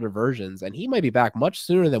more milder versions, and he might be back much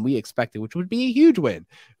sooner than we expected, which would be a huge win,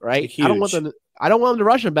 right? Huge. I don't want them to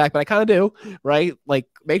rush him back, but I kind of do, right? Like,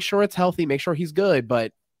 make sure it's healthy, make sure he's good.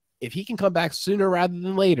 But if he can come back sooner rather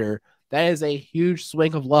than later, that is a huge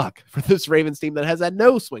swing of luck for this Ravens team that has had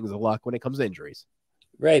no swings of luck when it comes to injuries.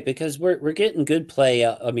 Right, because we're getting good play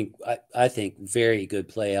out. I mean, I think very good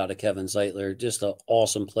play out of Kevin Zeitler. Just an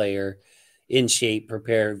awesome player, in shape,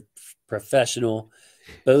 prepared, professional.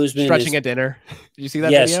 Bozeman stretching at dinner. Did you see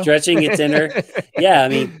that? Yeah, video? Stretching at dinner. Yeah, I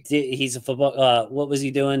mean, he's a football. What was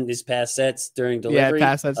he doing? His pass sets during delivery. Yeah,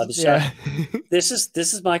 pass sets. Yeah. This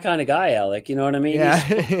is my kind of guy, Alec. You know what I mean? Yeah.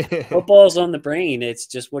 Football's on the brain. It's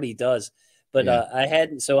just what he does. But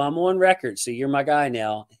so I'm on record. So you're my guy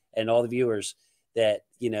now, and all the viewers that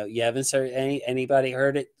you haven't heard anybody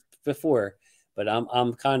heard it before. But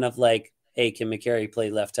I'm kind of like, hey, can McCary play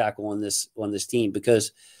left tackle on this team?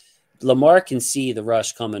 Because Lamar can see the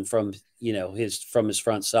rush coming from his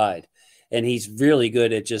front side, and he's really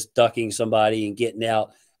good at just ducking somebody and getting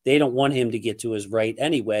out. They don't want him to get to his right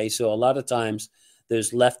anyway, so a lot of times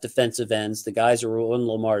those left defensive ends, the guys who are on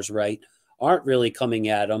Lamar's right, aren't really coming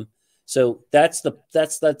at him. So that's kind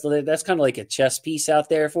of like a chess piece out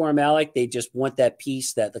there for him, Alec. They just want that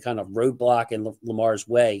piece, that the kind of roadblock in Lamar's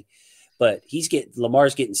way. But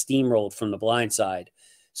Lamar's getting steamrolled from the blind side.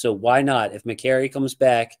 So why not? If McCary comes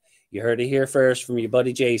back, you heard it here first from your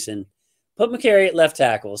buddy Jason, put McCary at left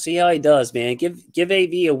tackle. See how he does, man. Give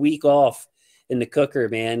AV a week off in the cooker,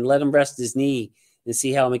 man. Let him rest his knee and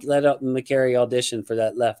see how let McCary audition for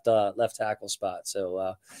that left tackle spot.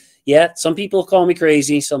 So, yeah, some people call me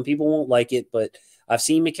crazy. Some people won't like it, but I've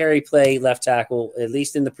seen McCary play left tackle, at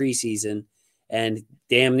least in the preseason, and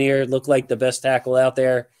damn near looked like the best tackle out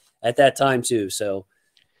there at that time too. So,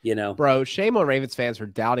 Bro, shame on Ravens fans for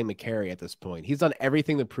doubting McCary at this point. He's done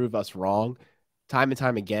everything to prove us wrong time and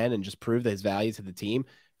time again and just prove his value to the team.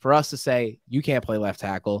 For us to say you can't play left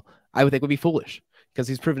tackle, I would think would be foolish because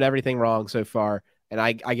he's proven everything wrong so far. And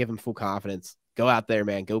I give him full confidence. Go out there,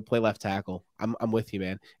 man. Go play left tackle. I'm with you,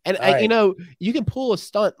 man. And you can pull a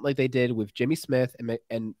stunt like they did with Jimmy Smith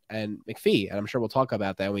and McPhee. And I'm sure we'll talk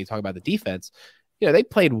about that when we talk about the defense. They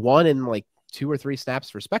played one in like 2 or 3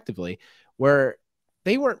 snaps respectively, where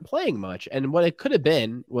they weren't playing much. And what it could have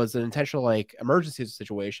been was an intentional like emergency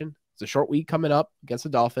situation. It's a short week coming up against the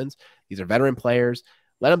Dolphins. These are veteran players.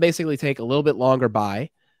 Let them basically take a little bit longer by,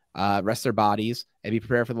 rest their bodies, and be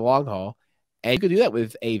prepared for the long haul. And you could do that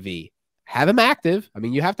with AV. Have him active. I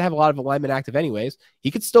mean, you have to have a lot of alignment active anyways.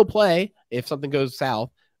 He could still play if something goes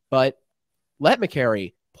south, but let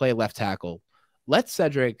McCary play left tackle. Let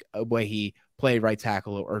Cedric Ogbuehi play right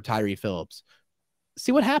tackle or Tyree Phillips.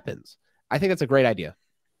 See what happens. I think that's a great idea.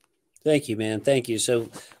 Thank you, man. Thank you. So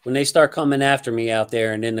when they start coming after me out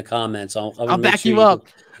there and in the comments, I'll back sure you up.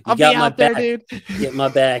 You got my back, dude. Get my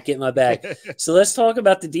back. Get my back. So let's talk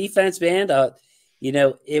about the defense, man.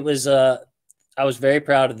 It was I was very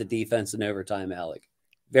proud of the defense in overtime, Alec.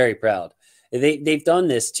 Very proud. They've done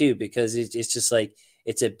this too because it's just like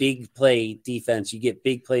it's a big play defense. You get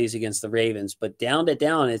big plays against the Ravens, but down to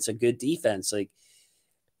down, it's a good defense. Like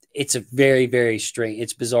it's a very, very strange.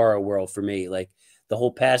 It's bizarre world for me. Like the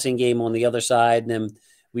whole passing game on the other side, and then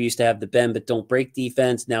we used to have the bend but don't break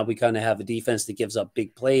defense. Now we kind of have a defense that gives up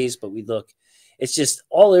big plays, but it's just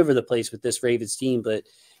all over the place with this Ravens team. But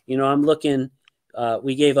I'm looking.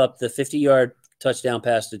 We gave up the 50-yard touchdown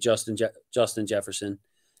pass to Justin Jefferson.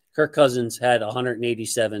 Kirk Cousins had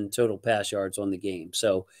 187 total pass yards on the game.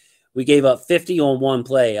 So we gave up 50 on one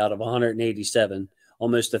play out of 187.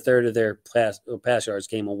 Almost a third of their pass yards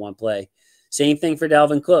came on one play. Same thing for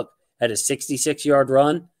Dalvin Cook. Had a 66-yard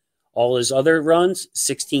run. All his other runs,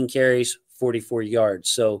 16 carries, 44 yards.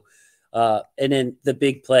 So, and then the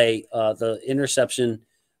big play, the interception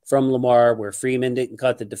from Lamar where Freeman didn't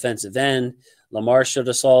cut the defensive end. Lamar should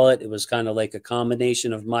have saw it. It was kind of like a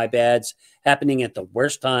combination of my bads happening at the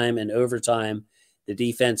worst time and overtime. The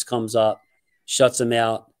defense comes up, shuts him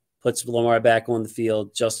out, puts Lamar back on the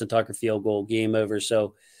field. Justin Tucker field goal, game over.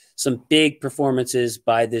 So some big performances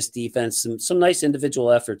by this defense, some nice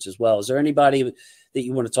individual efforts as well. Is there anybody that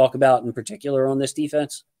you want to talk about in particular on this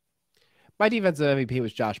defense? My defensive MVP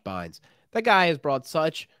was Josh Bynes. That guy has brought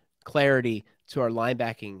such clarity to our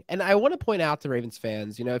linebacking. And I want to point out to Ravens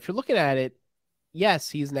fans, if you're looking at it, yes,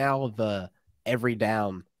 he's now the every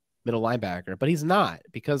down middle linebacker, but he's not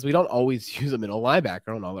because we don't always use a middle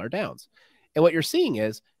linebacker on all our downs. And what you're seeing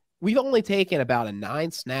is we've only taken about a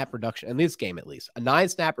 9-snap reduction in this game, at least a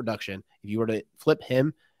 9-snap reduction. If you were to flip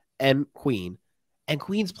him and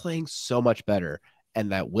Queen's playing so much better.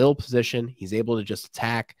 And that will position, he's able to just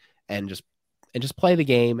attack and just play the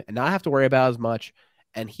game and not have to worry about as much.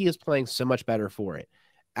 And he is playing so much better for it.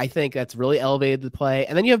 I think that's really elevated the play.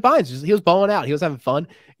 And then you have Bynes. He was balling out. He was having fun.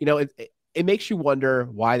 It makes you wonder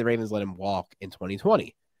why the Ravens let him walk in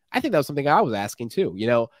 2020. I think that was something I was asking too.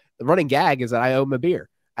 The running gag is that I owe him a beer.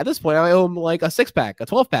 At this point, I owe him like a 6-pack, a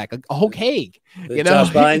 12-pack, a whole keg.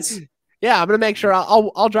 Josh Bynes. Yeah, I'm gonna make sure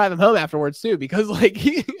I'll drive him home afterwards too because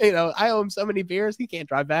I owe him so many beers he can't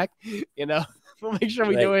drive back. We'll make sure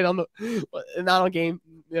we do it on not on game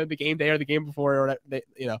the game day or the game before or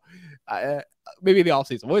whatever. Maybe the off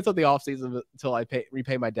season. We'll wait till the off season until I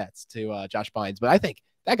repay my debts to Josh Bynes. But I think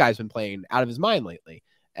that guy's been playing out of his mind lately,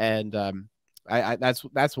 and that's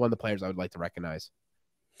one of the players I would like to recognize.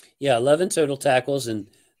 Yeah, 11 total tackles, and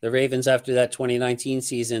the Ravens after that 2019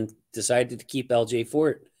 season decided to keep LJ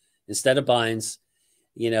Fort instead of Bynes.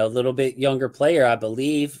 A little bit younger player, I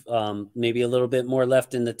believe, maybe a little bit more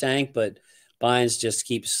left in the tank, but Bynes just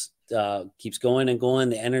keeps going and going.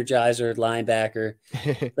 The energizer linebacker,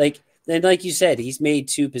 like you said, he's made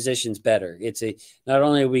two positions better. Not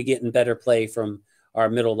only are we getting better play from our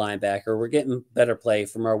middle linebacker, we're getting better play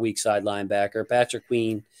from our weak side linebacker. Patrick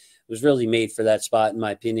Queen was really made for that spot, in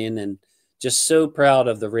my opinion, and just so proud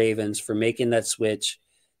of the Ravens for making that switch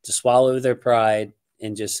to swallow their pride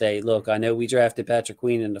and just say, look, I know we drafted Patrick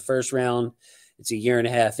Queen in the first round. It's a year and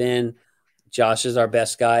a half in. Josh is our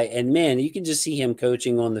best guy. And, man, you can just see him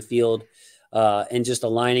coaching on the field and just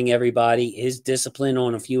aligning everybody. His discipline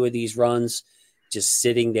on a few of these runs, just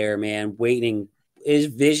sitting there, man, waiting. His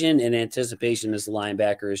vision and anticipation as a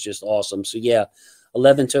linebacker is just awesome. So, yeah,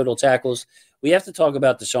 11 total tackles. We have to talk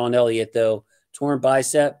about Deshaun Elliott, though. Torn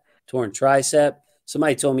bicep, torn tricep.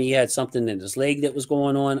 Somebody told me he had something in his leg that was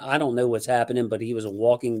going on. I don't know what's happening, but he was a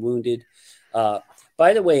walking wounded.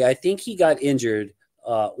 By the way, I think he got injured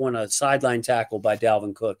on a sideline tackle by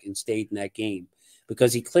Dalvin Cook and stayed in that game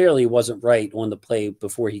because he clearly wasn't right on the play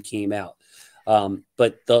before he came out.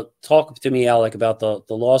 But talk to me, Alec, about the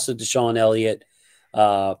loss of Deshaun Elliott,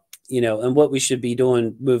 and what we should be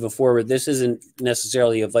doing moving forward. This isn't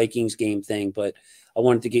necessarily a Vikings game thing, but I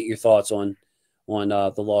wanted to get your thoughts on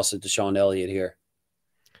the loss of Deshaun Elliott here.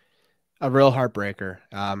 A real heartbreaker.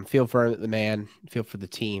 Feel for the man, feel for the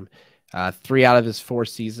team. 3 out of his 4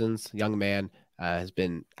 seasons, young man has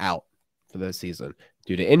been out for this season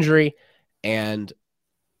due to injury. And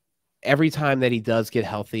every time that he does get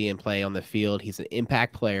healthy and play on the field, he's an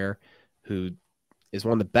impact player who is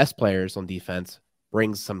one of the best players on defense,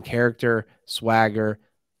 brings some character, swagger,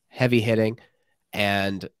 heavy hitting,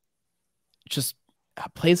 and just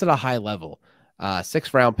plays at a high level.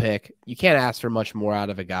 6th round pick. You can't ask for much more out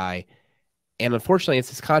of a guy. And unfortunately, it's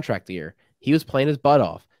his contract year. He was playing his butt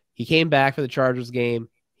off. He came back for the Chargers game.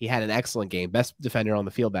 He had an excellent game, best defender on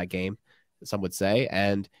the field that game, some would say.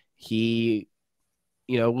 And he,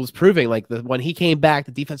 was proving like when he came back,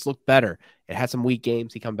 the defense looked better. It had some weak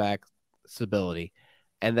games. He come back, stability.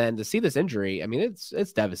 And then to see this injury, I mean,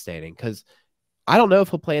 it's devastating because I don't know if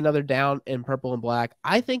he'll play another down in purple and black.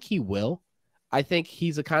 I think he will. I think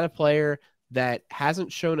he's a kind of player that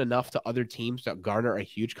hasn't shown enough to other teams to garner a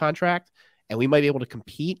huge contract. And we might be able to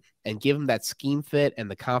compete and give him that scheme fit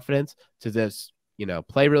and the confidence to just,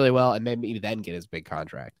 play really well and maybe then get his big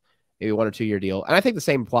contract, maybe 1 or 2 year deal. And I think the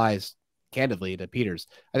same applies candidly to Peters.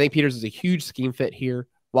 I think Peters is a huge scheme fit here.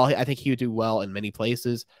 While I think he would do well in many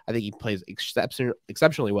places, I think he plays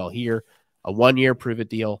exceptionally well here. A 1 year prove it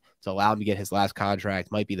deal to allow him to get his last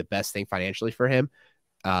contract might be the best thing financially for him.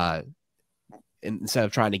 Instead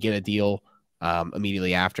of trying to get a deal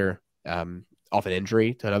immediately after off an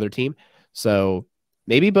injury to another team. So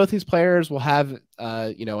maybe both these players will have,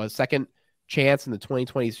 a second chance in the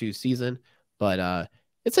 2022 season, but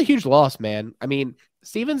it's a huge loss, man. I mean,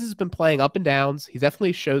 Stevens has been playing up and downs. He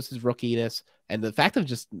definitely shows his rookiness, and the fact of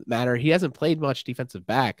just matter, he hasn't played much defensive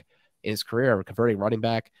back in his career or converting running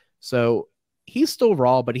back. So he's still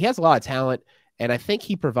raw, but he has a lot of talent, and I think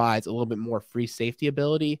he provides a little bit more free safety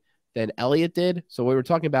ability than Elliott did. So what we were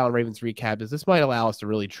talking about in Ravens recap is this might allow us to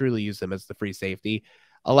really truly use him as the free safety,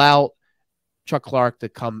 allow Chuck Clark to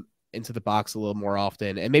come into the box a little more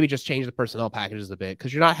often, and maybe just change the personnel packages a bit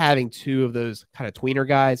because you're not having 2 of those kind of tweener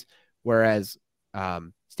guys, whereas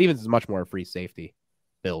Stevens is much more a free safety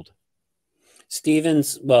build.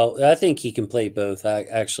 Stevens, well, I think he can play both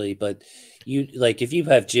actually, but if you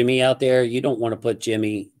have Jimmy out there, you don't want to put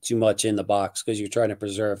Jimmy too much in the box because you're trying to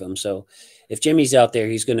preserve him. So if Jimmy's out there,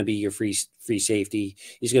 he's going to be your free safety.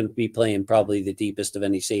 He's going to be playing probably the deepest of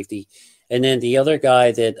any safety. And then the other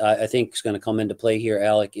guy that I think is going to come into play here,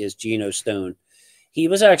 Alec, is Geno Stone. He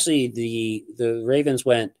was actually the Ravens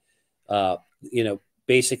went,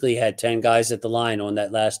 basically had 10 guys at the line on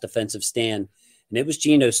that last defensive stand. And it was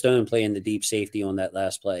Geno Stone playing the deep safety on that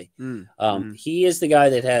last play. He is the guy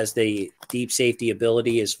that has the deep safety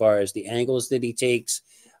ability as far as the angles that he takes,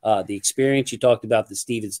 the experience you talked about that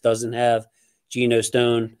Stevens doesn't have. Geno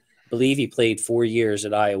Stone, I believe he played 4 years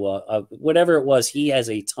at Iowa. Whatever it was, he has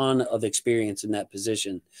a ton of experience in that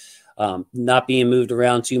position. Not being moved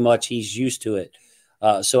around too much, he's used to it.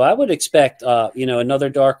 So I would expect, another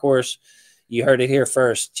dark horse. You heard it here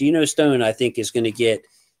first. Geno Stone, I think, is going to get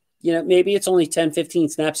 – maybe it's only 10, 15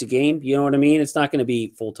 snaps a game. You know what I mean? It's not going to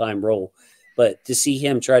be full-time role. But to see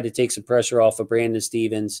him try to take some pressure off of Brandon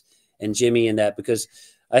Stevens and Jimmy in that, because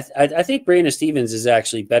I think Brandon Stevens is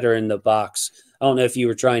actually better in the box. I don't know if you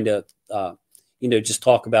were trying to, just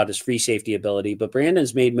talk about his free safety ability, but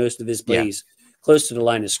Brandon's made most of his plays close to the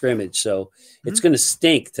line of scrimmage. So it's going to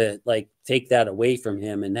stink to, take that away from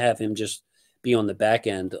him and have him just be on the back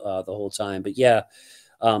end the whole time. But, yeah.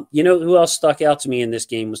 Who else stuck out to me in this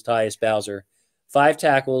game was Tyus Bowser. 5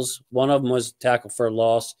 tackles. One of them was tackle for a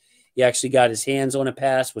loss. He actually got his hands on a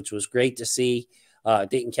pass, which was great to see.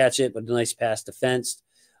 Didn't catch it, but a nice pass defense.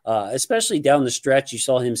 Especially down the stretch, you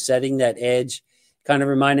saw him setting that edge. Kind of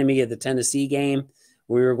reminded me of the Tennessee game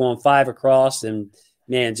where we were going 5 across and,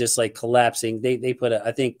 man, just collapsing. They put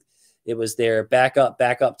I think it was their backup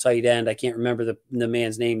tight end. I can't remember the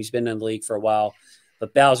man's name. He's been in the league for a while.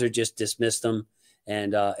 But Bowser just dismissed him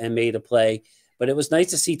and made a play. But it was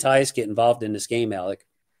nice to see Tyus get involved in this game, Alec.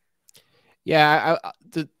 Yeah,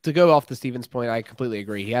 to go off the Stevens point, I completely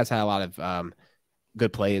agree. He has had a lot of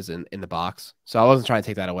good plays in the box. So I wasn't trying to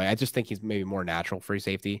take that away. I just think he's maybe more natural free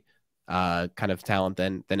safety kind of talent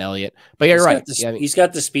than Elliott. But yeah, you're right. He's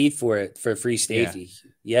got the speed for it for free safety.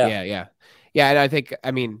 Yeah. And I think,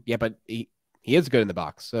 but he is good in the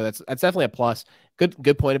box. So that's definitely a plus.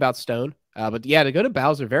 Good point about Stone. But yeah, to go to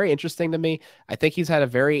Bowser, very interesting to me. I think he's had a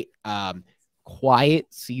very quiet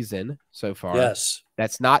season so far. Yes.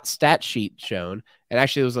 That's not stat sheet shown. And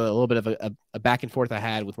actually, it was a little bit of a back and forth I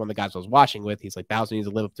had with one of the guys I was watching with. He's like, Bowser needs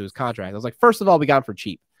to live up to his contract. I was like, first of all, we got him for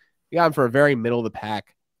cheap. We got him for a very middle of the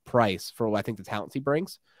pack price for what I think the talent he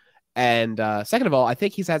brings. And second of all, I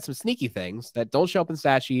think he's had some sneaky things that don't show up in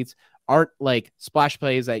stat sheets, aren't like splash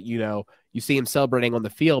plays that, you see him celebrating on the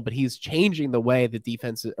field, but he's changing the way the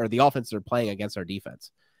defense or the offenses are playing against our defense.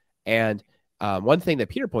 And One thing that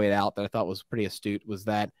Peter pointed out that I thought was pretty astute was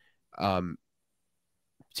that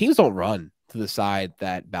teams don't run to the side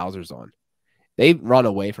that Bowser's on. They run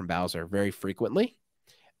away from Bowser very frequently.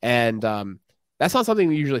 And that's not something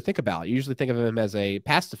we usually think about. You usually think of him as a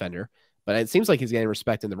pass defender, but it seems like he's getting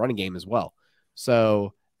respect in the running game as well.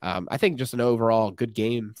 So I think just an overall good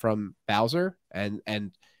game from Bowser and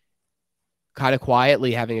kind of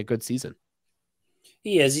quietly having a good season.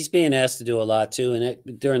 He is. He's being asked to do a lot too.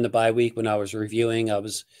 And during the bye week when I was reviewing, I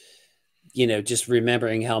was, just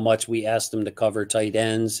remembering how much we asked him to cover tight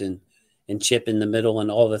ends and chip in the middle and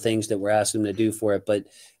all the things that we're asking him to do for it. But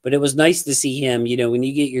it was nice to see him, when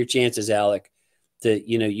you get your chances, Alec,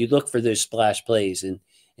 you look for those splash plays and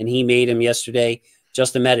he made them yesterday.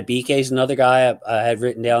 Justin Matabike is another guy I had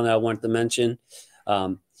written down that I wanted to mention.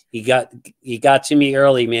 He got to me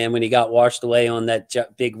early, man, when he got washed away on that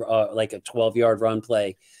big, like a 12-yard run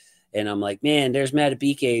play. And I'm like, man, there's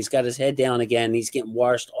Matabike. He's got his head down again. He's getting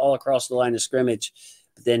washed all across the line of scrimmage.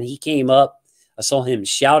 But then he came up. I saw him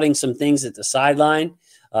shouting some things at the sideline.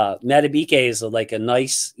 Matabike is like a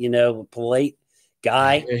nice, polite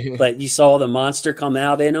guy, but you saw the monster come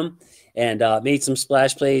out in him and made some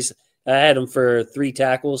splash plays. I had him for 3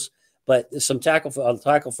 tackles, but some tackle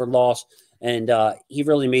for loss. And he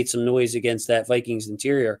really made some noise against that Vikings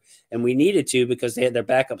interior. And we needed to because they had their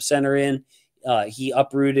backup center in. He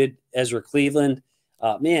uprooted Ezra Cleveland.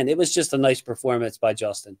 Man, it was just a nice performance by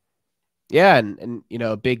Justin. Yeah, and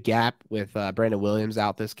a big gap with Brandon Williams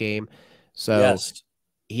out this game. So yes.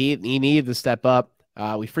 he needed to step up.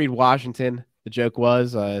 We freed Washington. The joke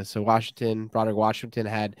was, Broderick Washington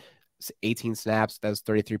had 18 snaps. That was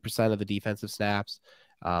 33% of the defensive snaps.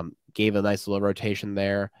 Gave a nice little rotation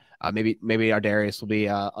there. Maybe Ardarius will be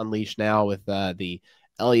unleashed now with the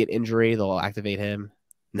Elliott injury. They'll activate him.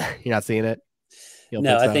 You're not seeing it?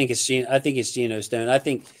 No, I think it's Geno Stone. I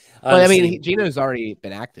think. Well, honestly, I mean, Geno's already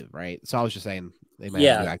been active, right? So I was just saying they might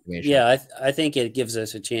have to do activation. Yeah, I think it gives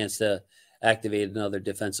us a chance to activate another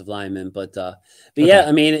defensive lineman. But yeah,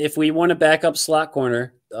 I mean, if we want to back up slot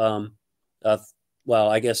corner, well,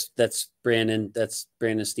 I guess that's Brandon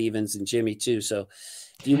Stevens and Jimmy too. So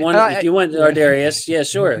if you want Ardarius, yeah,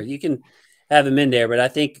 sure, you can have him in there. But I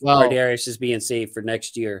think Ardarius is being saved for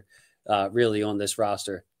next year, really on this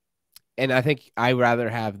roster. And I think I'd rather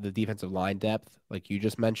have the defensive line depth, like you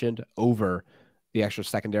just mentioned, over the extra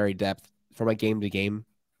secondary depth from a game-to-game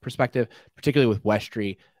perspective, particularly with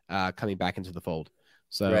Westry coming back into the fold.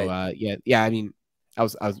 So, right. Yeah. I mean, I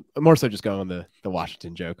was more so just going on the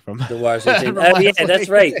Washington joke from the Washington. Yeah, that's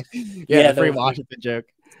right. Yeah, the free Washington joke.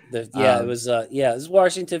 It was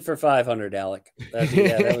Washington for 500, Alec.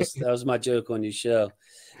 That was my joke on your show.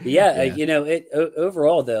 But yeah.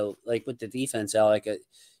 Overall though, like with the defense, Alec.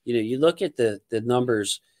 You look at the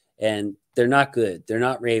numbers and they're not good. They're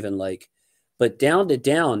not Raven-like, but down to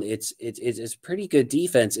down, it's pretty good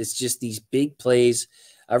defense. It's just these big plays.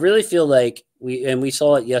 I really feel like we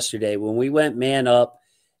saw it yesterday when we went man up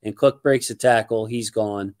and Cook breaks a tackle, he's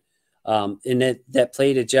gone. And that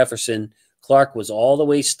play to Jefferson, Clark was all the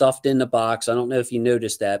way stuffed in the box. I don't know if you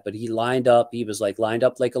noticed that, but he lined up. He was lined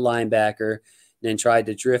up like a linebacker, and then tried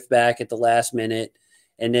to drift back at the last minute.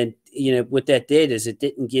 And then, what that did is it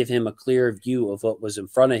didn't give him a clear view of what was in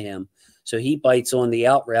front of him. So he bites on the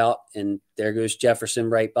out route, and there goes Jefferson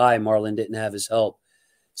right by. Marlon didn't have his help.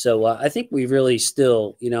 So I think we really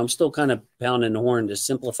still, I'm still kind of pounding the horn to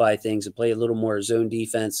simplify things and play a little more zone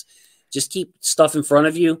defense. Just keep stuff in front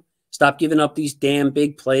of you. Stop giving up these damn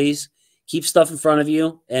big plays. Keep stuff in front of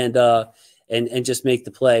you and just make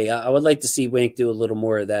the play. I would like to see Wink do a little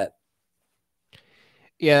more of that.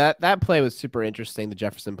 Yeah, that play was super interesting, the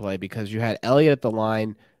Jefferson play, because you had Elliott at the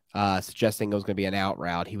line suggesting it was going to be an out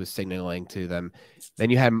route. He was signaling to them.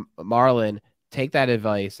 Then you had Marlon take that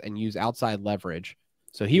advice and use outside leverage.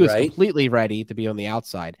 So he was completely ready to be on the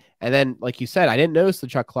outside. And then, like you said, I didn't notice the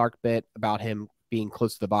Chuck Clark bit about him being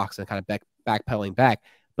close to the box and kind of backpedaling back.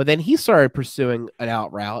 But then he started pursuing an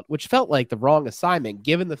out route, which felt like the wrong assignment,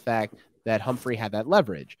 given the fact that Humphrey had that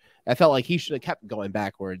leverage. I felt like he should have kept going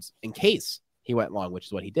backwards in case he went long, which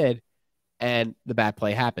is what he did, and the bad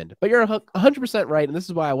play happened. But you're 100% right, and this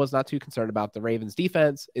is why I was not too concerned about the Ravens'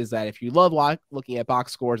 defense, is that if you love looking at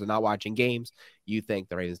box scores and not watching games, you think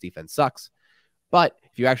the Ravens' defense sucks. But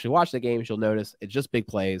if you actually watch the games, you'll notice it's just big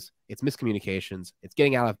plays, it's miscommunications, it's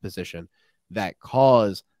getting out of position that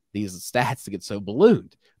cause these stats to get so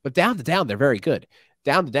ballooned. But down to down, they're very good.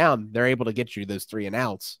 Down to down, they're able to get you those 3 and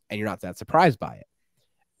outs, and you're not that surprised by it.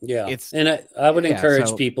 Yeah, I would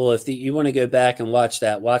encourage people, if you want to go back and watch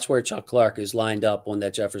where Chuck Clark is lined up on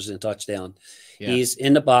that Jefferson touchdown. Yeah. He's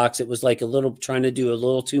in the box. It was like trying to do a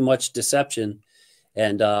little too much deception.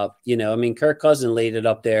 And, you know, I mean, Kirk Cousins laid it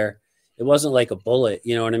up there. It wasn't like a bullet,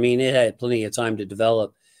 you know what I mean? It had plenty of time to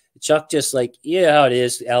develop. Chuck just like, yeah, how it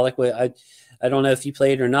is, Alec. I don't know if you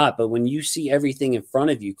played or not, but when you see everything in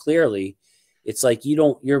front of you clearly, it's like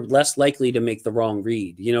you're less likely to make the wrong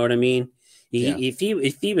read. You know what I mean? If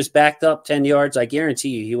he was backed up 10 yards, I guarantee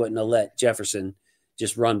you he wouldn't have let Jefferson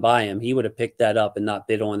just run by him. He would have picked that up and not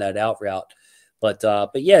bid on that out route. But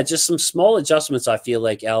yeah, just some small adjustments. I feel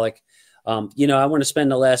like, Alec. You know, I want to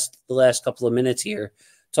spend the last couple of minutes here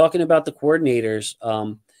talking about the coordinators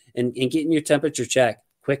and getting your temperature check.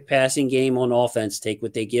 Quick passing game on offense, take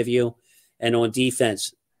what they give you, and on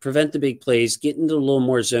defense, prevent the big plays, get into a little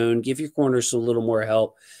more zone, give your corners a little more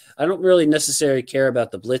help. I don't really necessarily care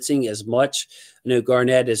about the blitzing as much. I know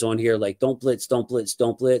Garnett is on here like, don't blitz, don't blitz,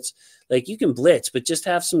 don't blitz. Like, you can blitz, but just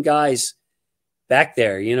have some guys back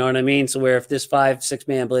there, you know what I mean? So where if this 5-6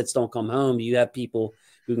 man blitz don't come home, you have people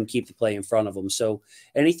who can keep the play in front of them. So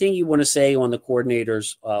anything you want to say on the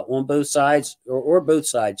coordinators on both sides or both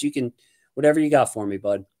sides, you can, whatever you got for me,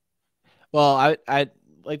 bud. Well, I'd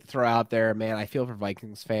like to throw out there, man, I feel for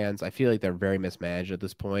Vikings fans. I feel like they're very mismanaged at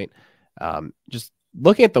this point. Just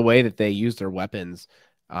looking at the way that they use their weapons,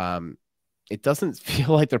 it doesn't feel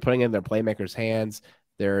like they're putting in their playmakers' hands.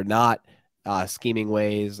 They're not scheming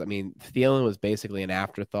ways. I mean, Thielen was basically an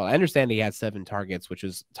afterthought. I understand he had 7 targets, which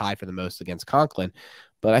is tied for the most against Conklin,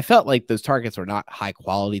 but I felt like those targets were not high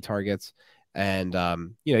quality targets. And,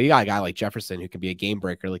 you know, you got a guy like Jefferson who can be a game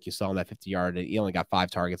breaker, like you saw in that 50-yard. He only got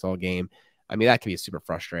 5 targets all game. I mean, that can be super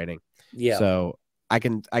frustrating. Yeah. So I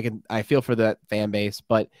feel for that fan base.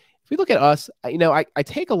 But if we look at us, you know, I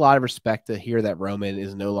take a lot of respect to hear that Roman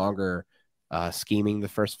is no longer scheming the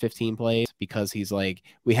first 15 plays because he's like,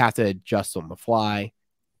 we have to adjust on the fly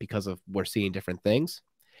because of we're seeing different things.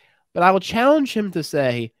 But I will challenge him to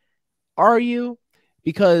say, are you?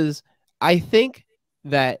 Because I think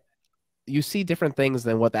that you see different things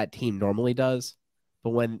than what that team normally does, but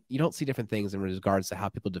when you don't see different things in regards to how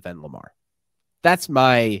people defend Lamar, that's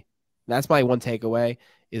my one takeaway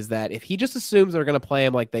is that if he just assumes they're going to play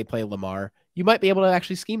him like they play Lamar, you might be able to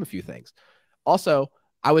actually scheme a few things. Also,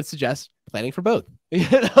 I would suggest planning for both.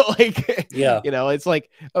 Like, yeah, you know, it's like,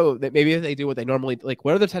 oh, maybe if they do what they normally like.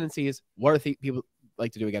 What are the tendencies? What are people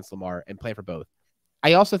like to do against Lamar and plan for both?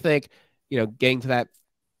 I also think, you know, getting to that,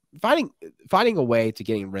 finding a way to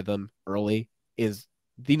getting rhythm early is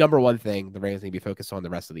the number one thing the Ravens need to be focused on the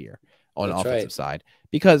rest of the year on the offensive side,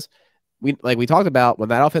 because we talked about, when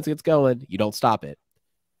that offense gets going, you don't stop it.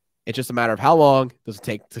 It's just a matter of how long does it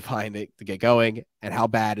take to find it to get going, and how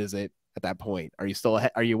bad is it at that point? Are you still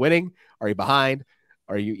ahead? Are you winning? Are you behind?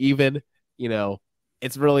 Are you even? You know,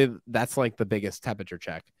 it's really, that's like the biggest temperature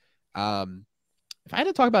check. If I had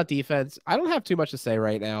to talk about defense, I don't have too much to say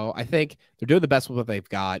right now. I think they're doing the best with what they've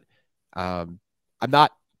got. I'm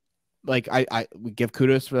not like, we give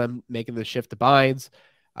kudos for them making the shift to Bynes.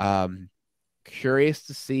 Curious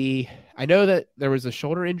to see. I know that there was a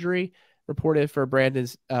shoulder injury reported for Brandon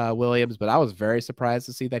Williams, but I was very surprised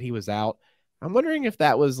to see that he was out. I'm wondering if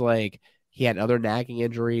that was like he had other nagging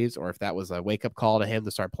injuries, or if that was a wake-up call to him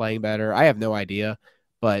to start playing better. I have no idea,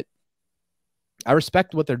 but I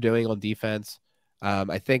respect what they're doing on defense.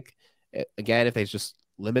 I think, again, if they just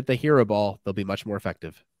limit the hero ball, they'll be much more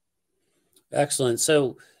effective. Excellent.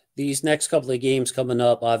 So these next couple of games coming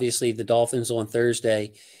up, obviously the Dolphins on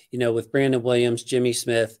Thursday, you know, with Brandon Williams, Jimmy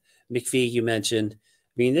Smith, McPhee, you mentioned.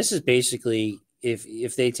 I mean, this is basically,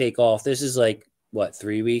 if they take off, this is like, what,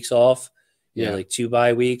 3 weeks off? You know, like 2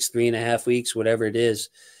 bye weeks, 3.5 weeks, whatever it is.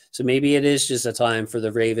 So maybe it is just a time for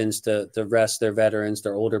the Ravens to rest their veterans,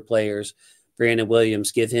 their older players. Brandon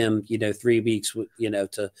Williams, give him, you know, 3 weeks, you know,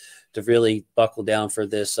 to really buckle down for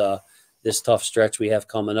this this tough stretch we have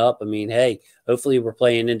coming up. I mean, hey, hopefully we're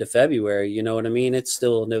playing into February. You know what I mean? It's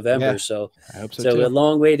still November, so I hope so too. A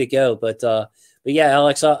long way to go. But yeah,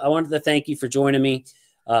 Alex, I wanted to thank you for joining me.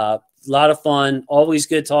 A lot of fun. Always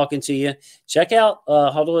good talking to you. Check out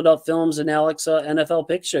Huddle It Up Films and Alex NFL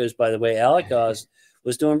Pick Shows, by the way. Alec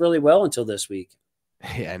was doing really well until this week.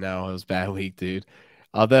 Yeah, I know. It was a bad week, dude.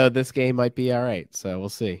 Although this game might be all right, so we'll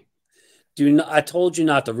see. I told you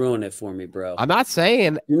not to ruin it for me, bro. I'm not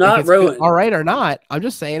saying you're not ruining all right or not. I'm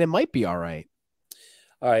just saying it might be all right.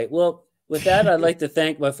 All right. Well, with that, I'd like to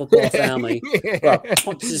thank my football family. Well,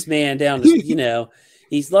 punch this man down. You know,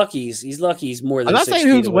 he's lucky. He's lucky. He's more than. I'm not saying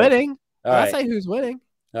who's away. winning. I'm not saying who's winning.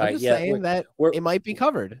 All I'm just saying that it might be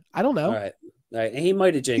covered. I don't know. All right. And he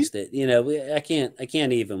might have jinxed it. You know, I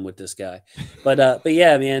can't even with this guy. But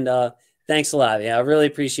yeah, man. Thanks a lot. Yeah, I really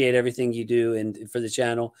appreciate everything you do and for the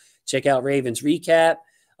channel. Check out Ravens Recap.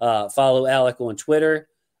 Follow Alec on Twitter.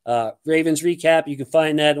 Ravens recap. You can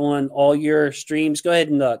find that on all your streams. Go ahead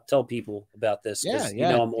and tell people about this. Yeah, You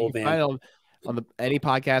know, I'm you old can man. find on the any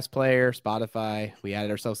podcast player, Spotify. We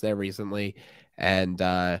added ourselves there recently, and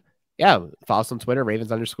yeah, follow us on Twitter,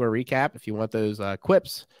 Ravens_recap. If you want those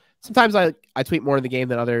quips. Sometimes I tweet more in the game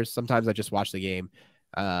than others. Sometimes I just watch the game.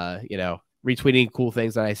 You know, retweeting cool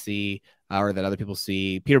things that I see or that other people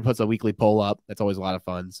see. Peter puts a weekly poll up. That's always a lot of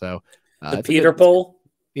fun. So the Peter poll.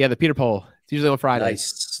 Yeah, the Peter poll. It's usually on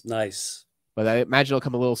Fridays. Nice. But I imagine it'll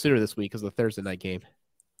come a little sooner this week because of the Thursday night game.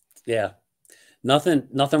 Yeah. Nothing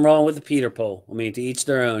wrong with the Peter poll. I mean, to each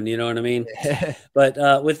their own, you know what I mean?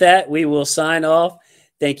 But with that, we will sign off.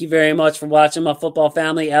 Thank you very much for watching, my football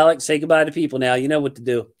family. Alex, say goodbye to people now. You know what to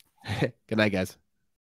do. Good night, guys.